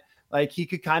 but like he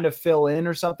could kind of fill in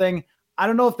or something. I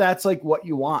don't know if that's like what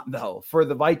you want though for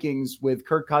the Vikings with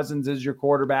Kirk Cousins as your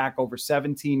quarterback over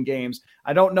 17 games.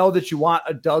 I don't know that you want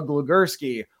a Doug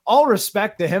Legursky. All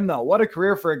respect to him though. What a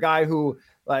career for a guy who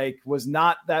like was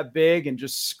not that big and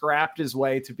just scrapped his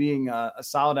way to being a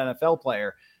solid NFL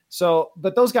player. So,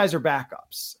 but those guys are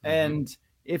backups. Mm-hmm. And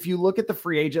if you look at the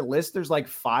free agent list, there's like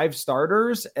 5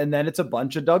 starters and then it's a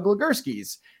bunch of Doug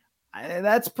Legurskys.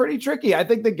 That's pretty tricky. I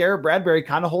think that Garrett Bradbury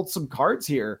kind of holds some cards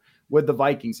here with the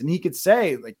Vikings. And he could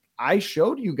say, like, I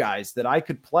showed you guys that I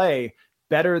could play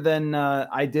better than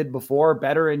I did before,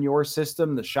 better in your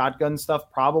system. The shotgun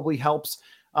stuff probably helps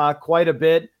quite a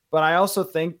bit. But I also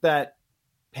think that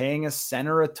paying a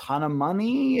center a ton of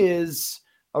money is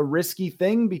a risky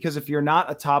thing, because if you're not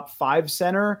a top 5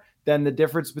 center, then the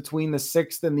difference between the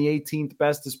 6th and the 18th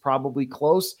best is probably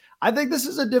close. I think this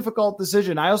is a difficult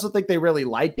decision. I also think they really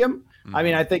like him. Mm-hmm. I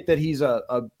mean, I think that he's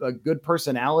a good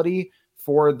personality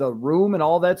for the room and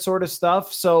all that sort of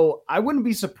stuff. So I wouldn't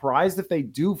be surprised if they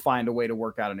do find a way to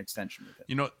work out an extension with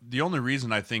it. The only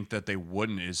reason I think that they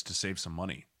wouldn't is to save some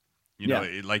money.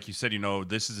 Like you said,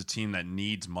 this is a team that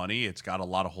needs money. It's got a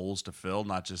lot of holes to fill,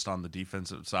 not just on the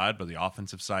defensive side, but the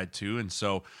offensive side too. And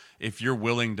so if you're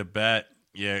willing to bet,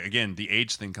 again, the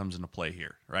age thing comes into play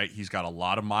here, right? He's got a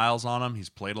lot of miles on him. He's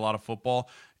played a lot of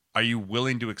football. Are you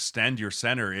willing to extend your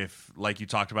center if, like you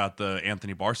talked about the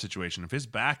Anthony Barr situation, if his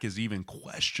back is even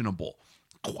questionable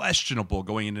questionable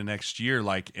going into next year,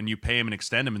 like, and you pay him and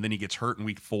extend him, and then he gets hurt in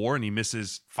week 4 and he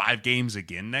misses 5 games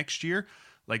again next year,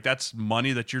 like that's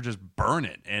money that you're just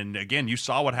burning. And again, you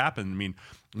saw what happened. I mean,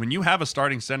 when you have a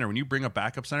starting center, when you bring a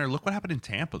backup center, look what happened in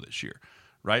Tampa this year,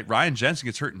 right? Ryan Jensen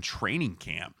gets hurt in training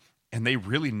camp, and they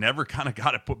really never kind of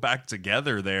got it put back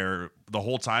together there the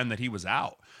whole time that he was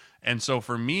out. And so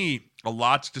for me, a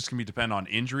lot's just going to depend on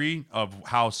injury, of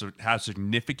how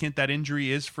significant that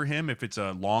injury is for him. If it's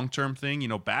a long-term thing,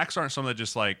 backs aren't something that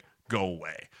just like go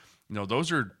away.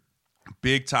 Those are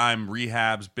big time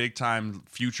rehabs, big time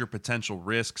future potential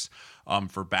risks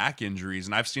for back injuries.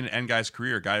 And I've seen an end guy's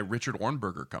career. A guy, Richard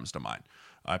Ornberger, comes to mind.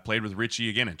 I played with Richie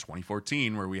again in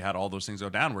 2014, where we had all those things go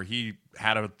down, where he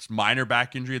had a minor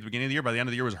back injury at the beginning of the year. By the end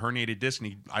of the year, it was a herniated disc,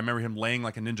 and I remember him laying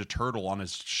like a Ninja Turtle on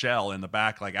his shell in the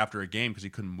back, like after a game, because he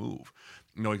couldn't move,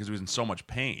 because he was in so much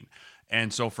pain.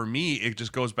 And so for me, it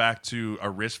just goes back to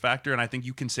a risk factor, and I think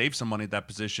you can save some money at that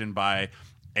position by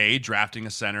drafting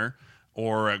a center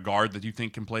or a guard that you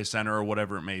think can play center or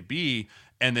whatever it may be,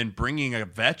 and then bringing a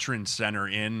veteran center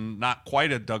in, not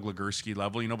quite a Doug Legursky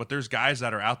level, but there's guys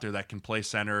that are out there that can play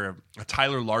center. A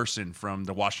Tyler Larson from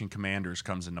the Washington Commanders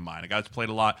comes into mind, a guy that's played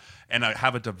a lot and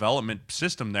have a development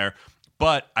system there.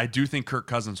 But I do think Kirk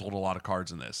Cousins hold a lot of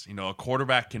cards in this. A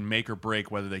quarterback can make or break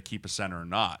whether they keep a center or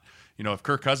not. If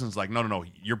Kirk Cousins is like, no,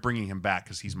 you're bringing him back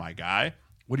because he's my guy,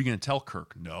 what are you going to tell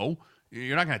Kirk? No.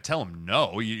 You're not going to tell him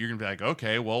no. You're going to be like,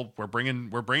 okay, well, we're bringing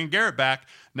Garrett back.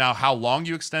 Now, how long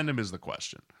you extend him is the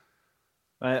question.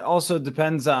 It also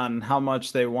depends on how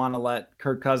much they want to let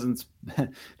Kirk Cousins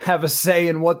have a say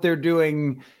in what they're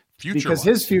doing, because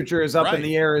his future is up in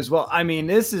the air as well. I mean,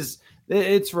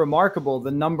 it's remarkable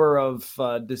the number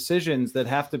of decisions that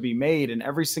have to be made, and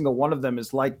every single one of them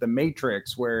is like the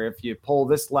Matrix, where if you pull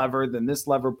this lever, then this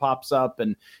lever pops up,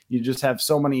 and you just have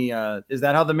so many. Is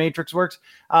that how the Matrix works?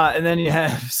 And then you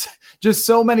have just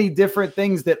so many different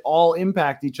things that all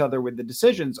impact each other with the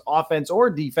decisions, offense or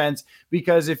defense,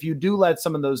 because if you do let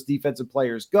some of those defensive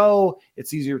players go,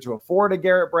 it's easier to afford a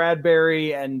Garrett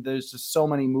Bradbury, and there's just so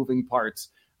many moving parts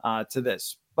to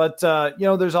this. But,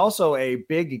 there's also a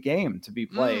big game to be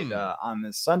played on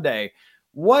this Sunday.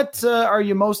 What are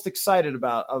you most excited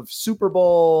about of Super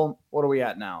Bowl? What are we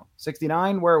at now?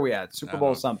 69? Where are we at? Super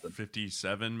Bowl something.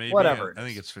 57 maybe? Whatever. I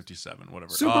think it's 57,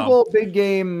 whatever. Super Bowl, big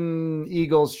game,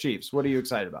 Eagles, Chiefs. What are you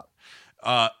excited about?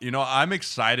 I'm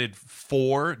excited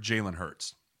for Jalen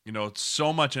Hurts. It's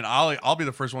so much, and I'll be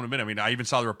the first one to admit. I mean, I even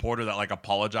saw the reporter that like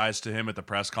apologized to him at the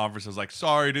press conference. I was like,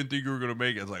 sorry, didn't think you were going to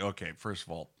make it. It's like, okay, first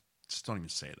of all, just don't even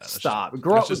say that. Stop.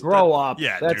 Grow up.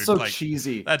 Yeah, that's dude, so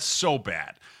cheesy. That's so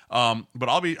bad. But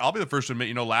I'll be the first to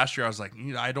admit, last year I was like,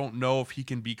 I don't know if he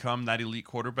can become that elite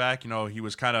quarterback. He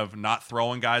was kind of not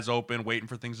throwing guys open, waiting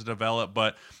for things to develop.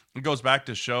 But it goes back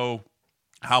to show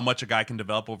how much a guy can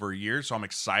develop over a year. So I'm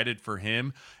excited for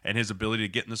him and his ability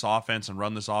to get in this offense and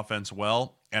run this offense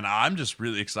well. And I'm just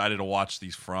really excited to watch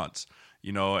these fronts.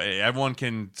 Everyone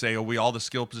can say, we all the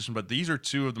skill position, but these are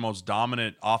two of the most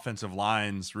dominant offensive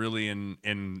lines really in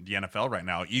the NFL right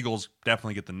now. Eagles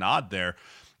definitely get the nod there,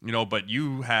 but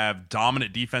you have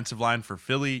dominant defensive line for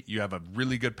Philly. You have a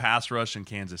really good pass rush in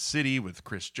Kansas City with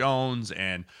Chris Jones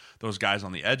and those guys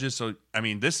on the edges. So, I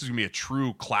mean, this is going to be a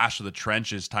true clash of the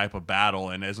trenches type of battle.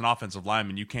 And as an offensive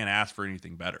lineman, you can't ask for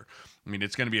anything better. I mean,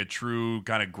 it's going to be a true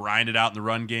kind of grind it out in the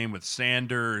run game with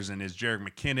Sanders and his Jerick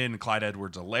McKinnon, and Clyde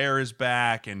Edwards-Helaire is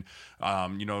back. And,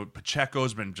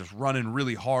 Pacheco's been just running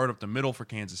really hard up the middle for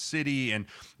Kansas City, and,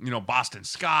 Boston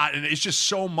Scott. And it's just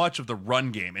so much of the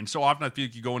run game. And so often I feel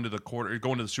like you go into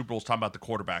the Super Bowls talking about the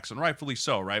quarterbacks, and rightfully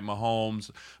so, right? Mahomes.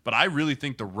 But I really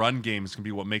think the run game is going to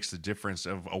be what makes the difference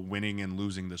of a winning and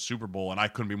losing the Super Bowl. And I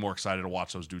couldn't be more excited to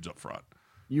watch those dudes up front.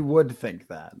 You would think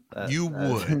that. You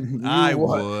would. I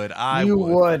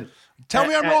would. Tell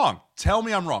me I'm wrong. Tell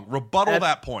me I'm wrong. Rebuttal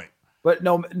that point. But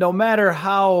no matter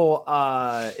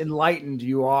how enlightened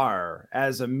you are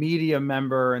as a media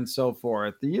member and so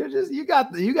forth, you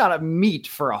got a meat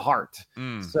for a heart.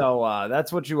 So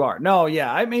that's what you are. No,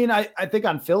 yeah. I mean, I think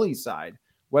on Philly's side,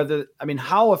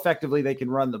 how effectively they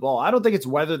can run the ball. I don't think it's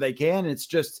whether they can. It's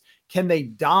just, can they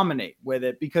dominate with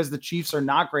it? Because the Chiefs are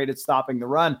not great at stopping the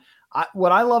run.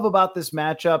 What I love about this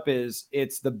matchup is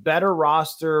it's the better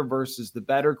roster versus the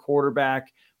better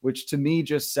quarterback, which to me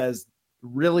just says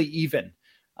really even.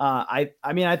 I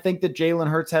think that Jalen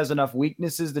Hurts has enough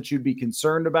weaknesses that you'd be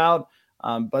concerned about,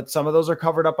 but some of those are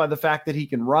covered up by the fact that he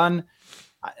can run.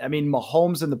 I mean,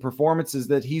 Mahomes and the performances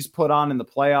that he's put on in the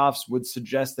playoffs would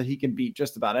suggest that he can beat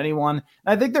just about anyone. And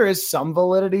I think there is some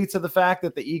validity to the fact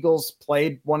that the Eagles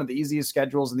played one of the easiest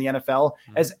schedules in the NFL,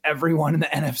 as everyone in the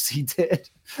NFC did.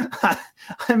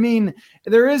 I mean,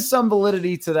 there is some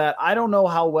validity to that. I don't know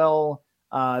how well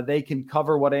they can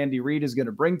cover what Andy Reid is going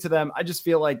to bring to them. I just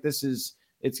feel like it's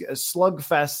a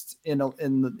slugfest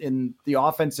in the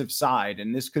offensive side,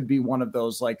 and this could be one of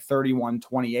those like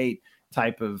 31-28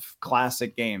 type of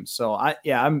classic games. So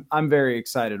I'm very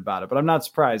excited about it, but I'm not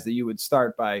surprised that you would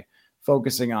start by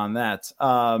focusing on that.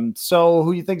 So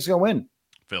who you think is going to win?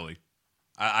 Philly.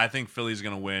 I think Philly's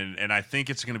going to win, and I think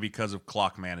it's going to be because of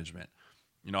clock management.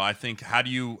 I think how do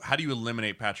you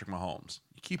eliminate Patrick Mahomes?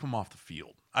 You keep him off the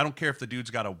field. I don't care if the dude's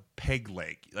got a peg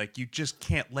leg. Like, you just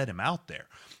can't let him out there.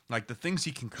 Like, the things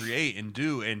he can create and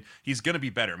do, and he's going to be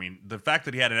better. I mean, the fact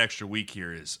that he had an extra week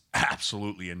here is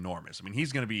absolutely enormous. I mean,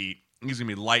 he's going to be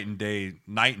night and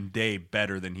day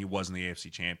better than he was in the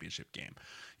AFC Championship game.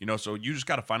 So you just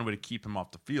got to find a way to keep him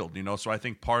off the field. So I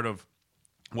think part of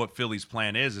what Philly's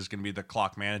plan is going to be the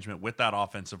clock management with that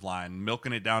offensive line,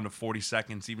 milking it down to 40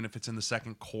 seconds, even if it's in the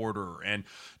second quarter, and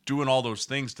doing all those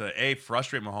things to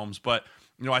frustrate Mahomes. But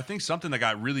I think something that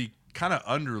got really kind of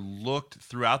underlooked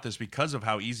throughout this because of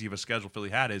how easy of a schedule Philly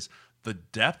had is the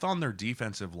depth on their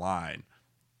defensive line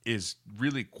is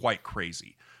really quite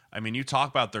crazy. I mean, you talk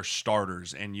about their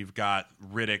starters, and you've got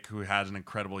Riddick, who has an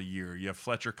incredible year. You have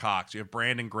Fletcher Cox. You have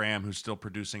Brandon Graham, who's still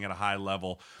producing at a high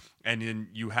level. And then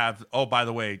you have, by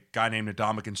the way, a guy named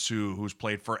Ndamukong Suh, who's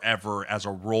played forever as a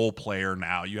role player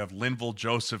now. You have Linval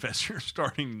Joseph as your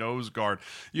starting nose guard.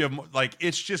 You have,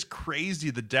 it's just crazy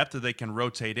the depth that they can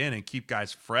rotate in and keep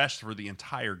guys fresh for the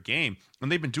entire game.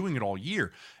 And they've been doing it all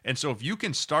year. And so if you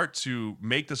can start to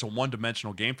make this a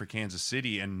one-dimensional game for Kansas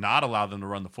City and not allow them to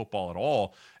run the football at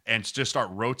all, and just start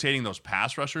rotating those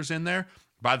pass rushers in there,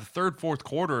 by the third, fourth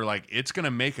quarter, it's going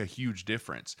to make a huge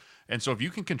difference. And so if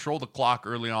you can control the clock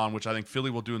early on, which I think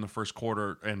Philly will do in the first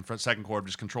quarter and for the second quarter,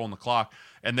 just controlling the clock,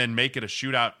 and then make it a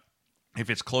shootout if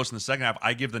it's close in the second half,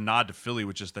 I give the nod to Philly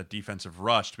with just that defensive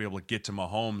rush to be able to get to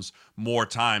Mahomes more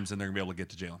times than they're going to be able to get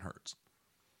to Jalen Hurts.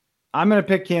 I'm going to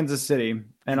pick Kansas City.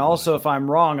 And also, if I'm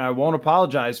wrong, I won't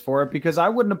apologize for it, because I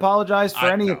wouldn't apologize for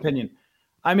any opinion.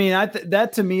 I mean,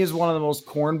 that to me is one of the most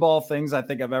cornball things I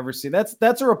think I've ever seen.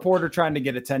 That's a reporter trying to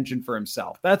get attention for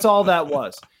himself. That's all that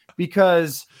was,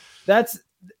 because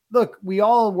look, we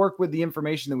all work with the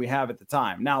information that we have at the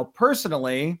time. Now,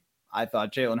 personally, I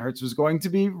thought Jalen Hurts was going to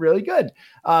be really good.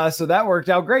 So that worked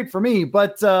out great for me.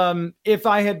 But if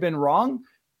I had been wrong,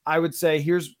 I would say,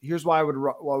 here's why I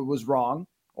was wrong.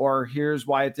 Or here's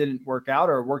why it didn't work out,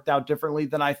 or worked out differently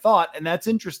than I thought. And that's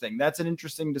interesting. That's an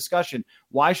interesting discussion.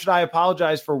 Why should I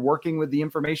apologize for working with the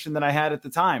information that I had at the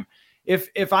time?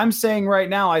 If I'm saying right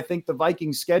now, I think the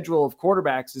Vikings schedule of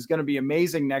quarterbacks is going to be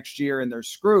amazing next year and they're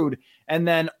screwed, and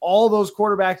then all those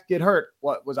quarterbacks get hurt,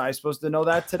 what was I supposed to know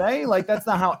that today? That's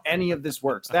not how any of this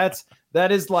works. That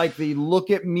is like the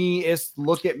look at me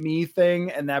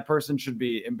thing, and that person should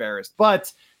be embarrassed.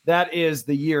 But that is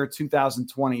the year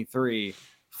 2023.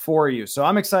 For you. So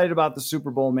I'm excited about the Super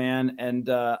Bowl, man. And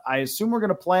I assume we're going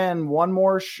to plan one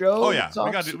more show. Oh, yeah.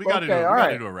 We got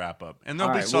to do a wrap up. And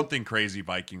there'll be something crazy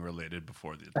Viking related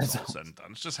before it's all said and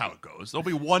done. It's just how it goes. There'll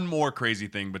be one more crazy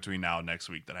thing between now and next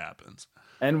week that happens.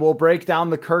 And we'll break down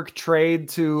the Kirk trade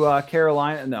to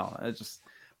Carolina. No,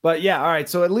 but yeah. All right.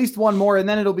 So at least one more, and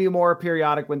then it'll be more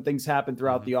periodic when things happen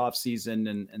throughout the off season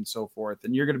and so forth.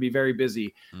 And you're going to be very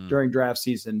busy during draft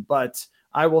season, but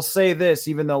I will say this,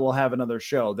 even though we'll have another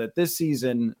show, that this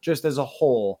season, just as a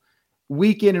whole,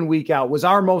 week in and week out, was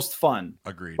our most fun.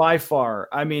 Agreed. By far.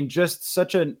 I mean, just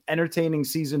such an entertaining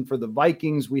season for the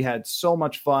Vikings. We had so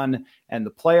much fun, and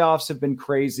the playoffs have been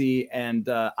crazy. And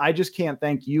I just can't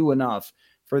thank you enough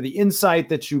for the insight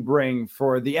that you bring,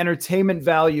 for the entertainment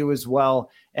value as well.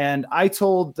 And I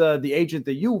told the agent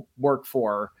that you work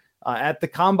for at the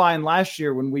Combine last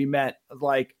year when we met,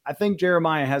 I think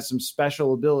Jeremiah has some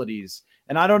special abilities.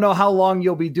 And I don't know how long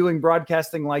you'll be doing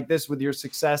broadcasting like this with your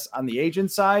success on the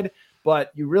agent side, but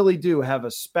you really do have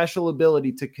a special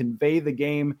ability to convey the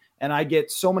game. And I get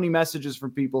so many messages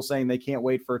from people saying they can't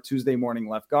wait for a Tuesday morning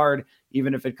left guard,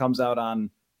 even if it comes out on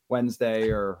Wednesday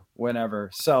or whenever.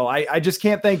 So I just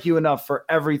can't thank you enough for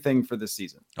everything for this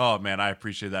season. Oh man, I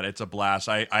appreciate that. It's a blast.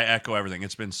 I echo everything.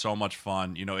 It's been so much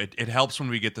fun. It helps when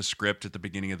we get the script at the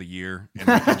beginning of the year,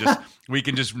 and we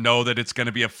can just know that it's going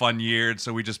to be a fun year. And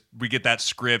so we get that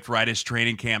script right as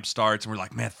training camp starts, and we're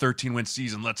like, man, 13-win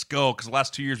season, let's go. Because the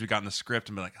last 2 years we got in the script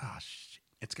and be like,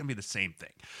 it's going to be the same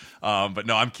thing. But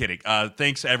no, I'm kidding.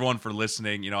 Thanks everyone for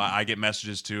listening. I get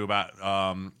messages too about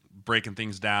breaking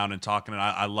things down and talking. And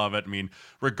I love it. I mean,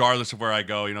 regardless of where I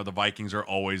go, the Vikings are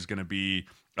always going to be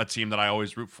a team that I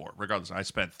always root for, regardless. I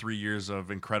spent 3 years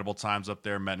of incredible times up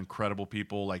there, met incredible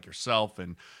people like yourself.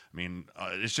 And I mean,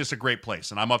 it's just a great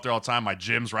place. And I'm up there all the time. My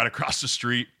gym's right across the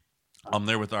street. I'm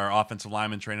there with our offensive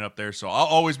lineman training up there. So I'll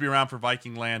always be around for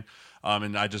Viking land.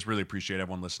 And I just really appreciate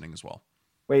everyone listening as well.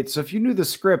 Wait, so if you knew the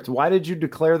script, why did you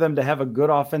declare them to have a good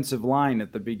offensive line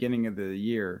at the beginning of the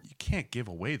year? You can't give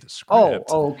away the script.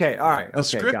 Oh, okay. All right. The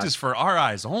script is for our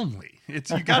eyes only.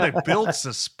 You got to build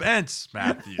suspense,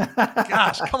 Matthew.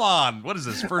 Gosh, come on. What is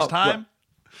this, first time?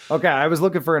 Okay, I was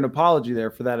looking for an apology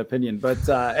there for that opinion. But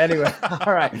anyway,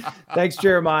 all right. Thanks,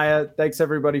 Jeremiah. Thanks,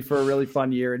 everybody, for a really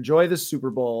fun year. Enjoy the Super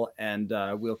Bowl, and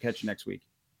we'll catch you next week.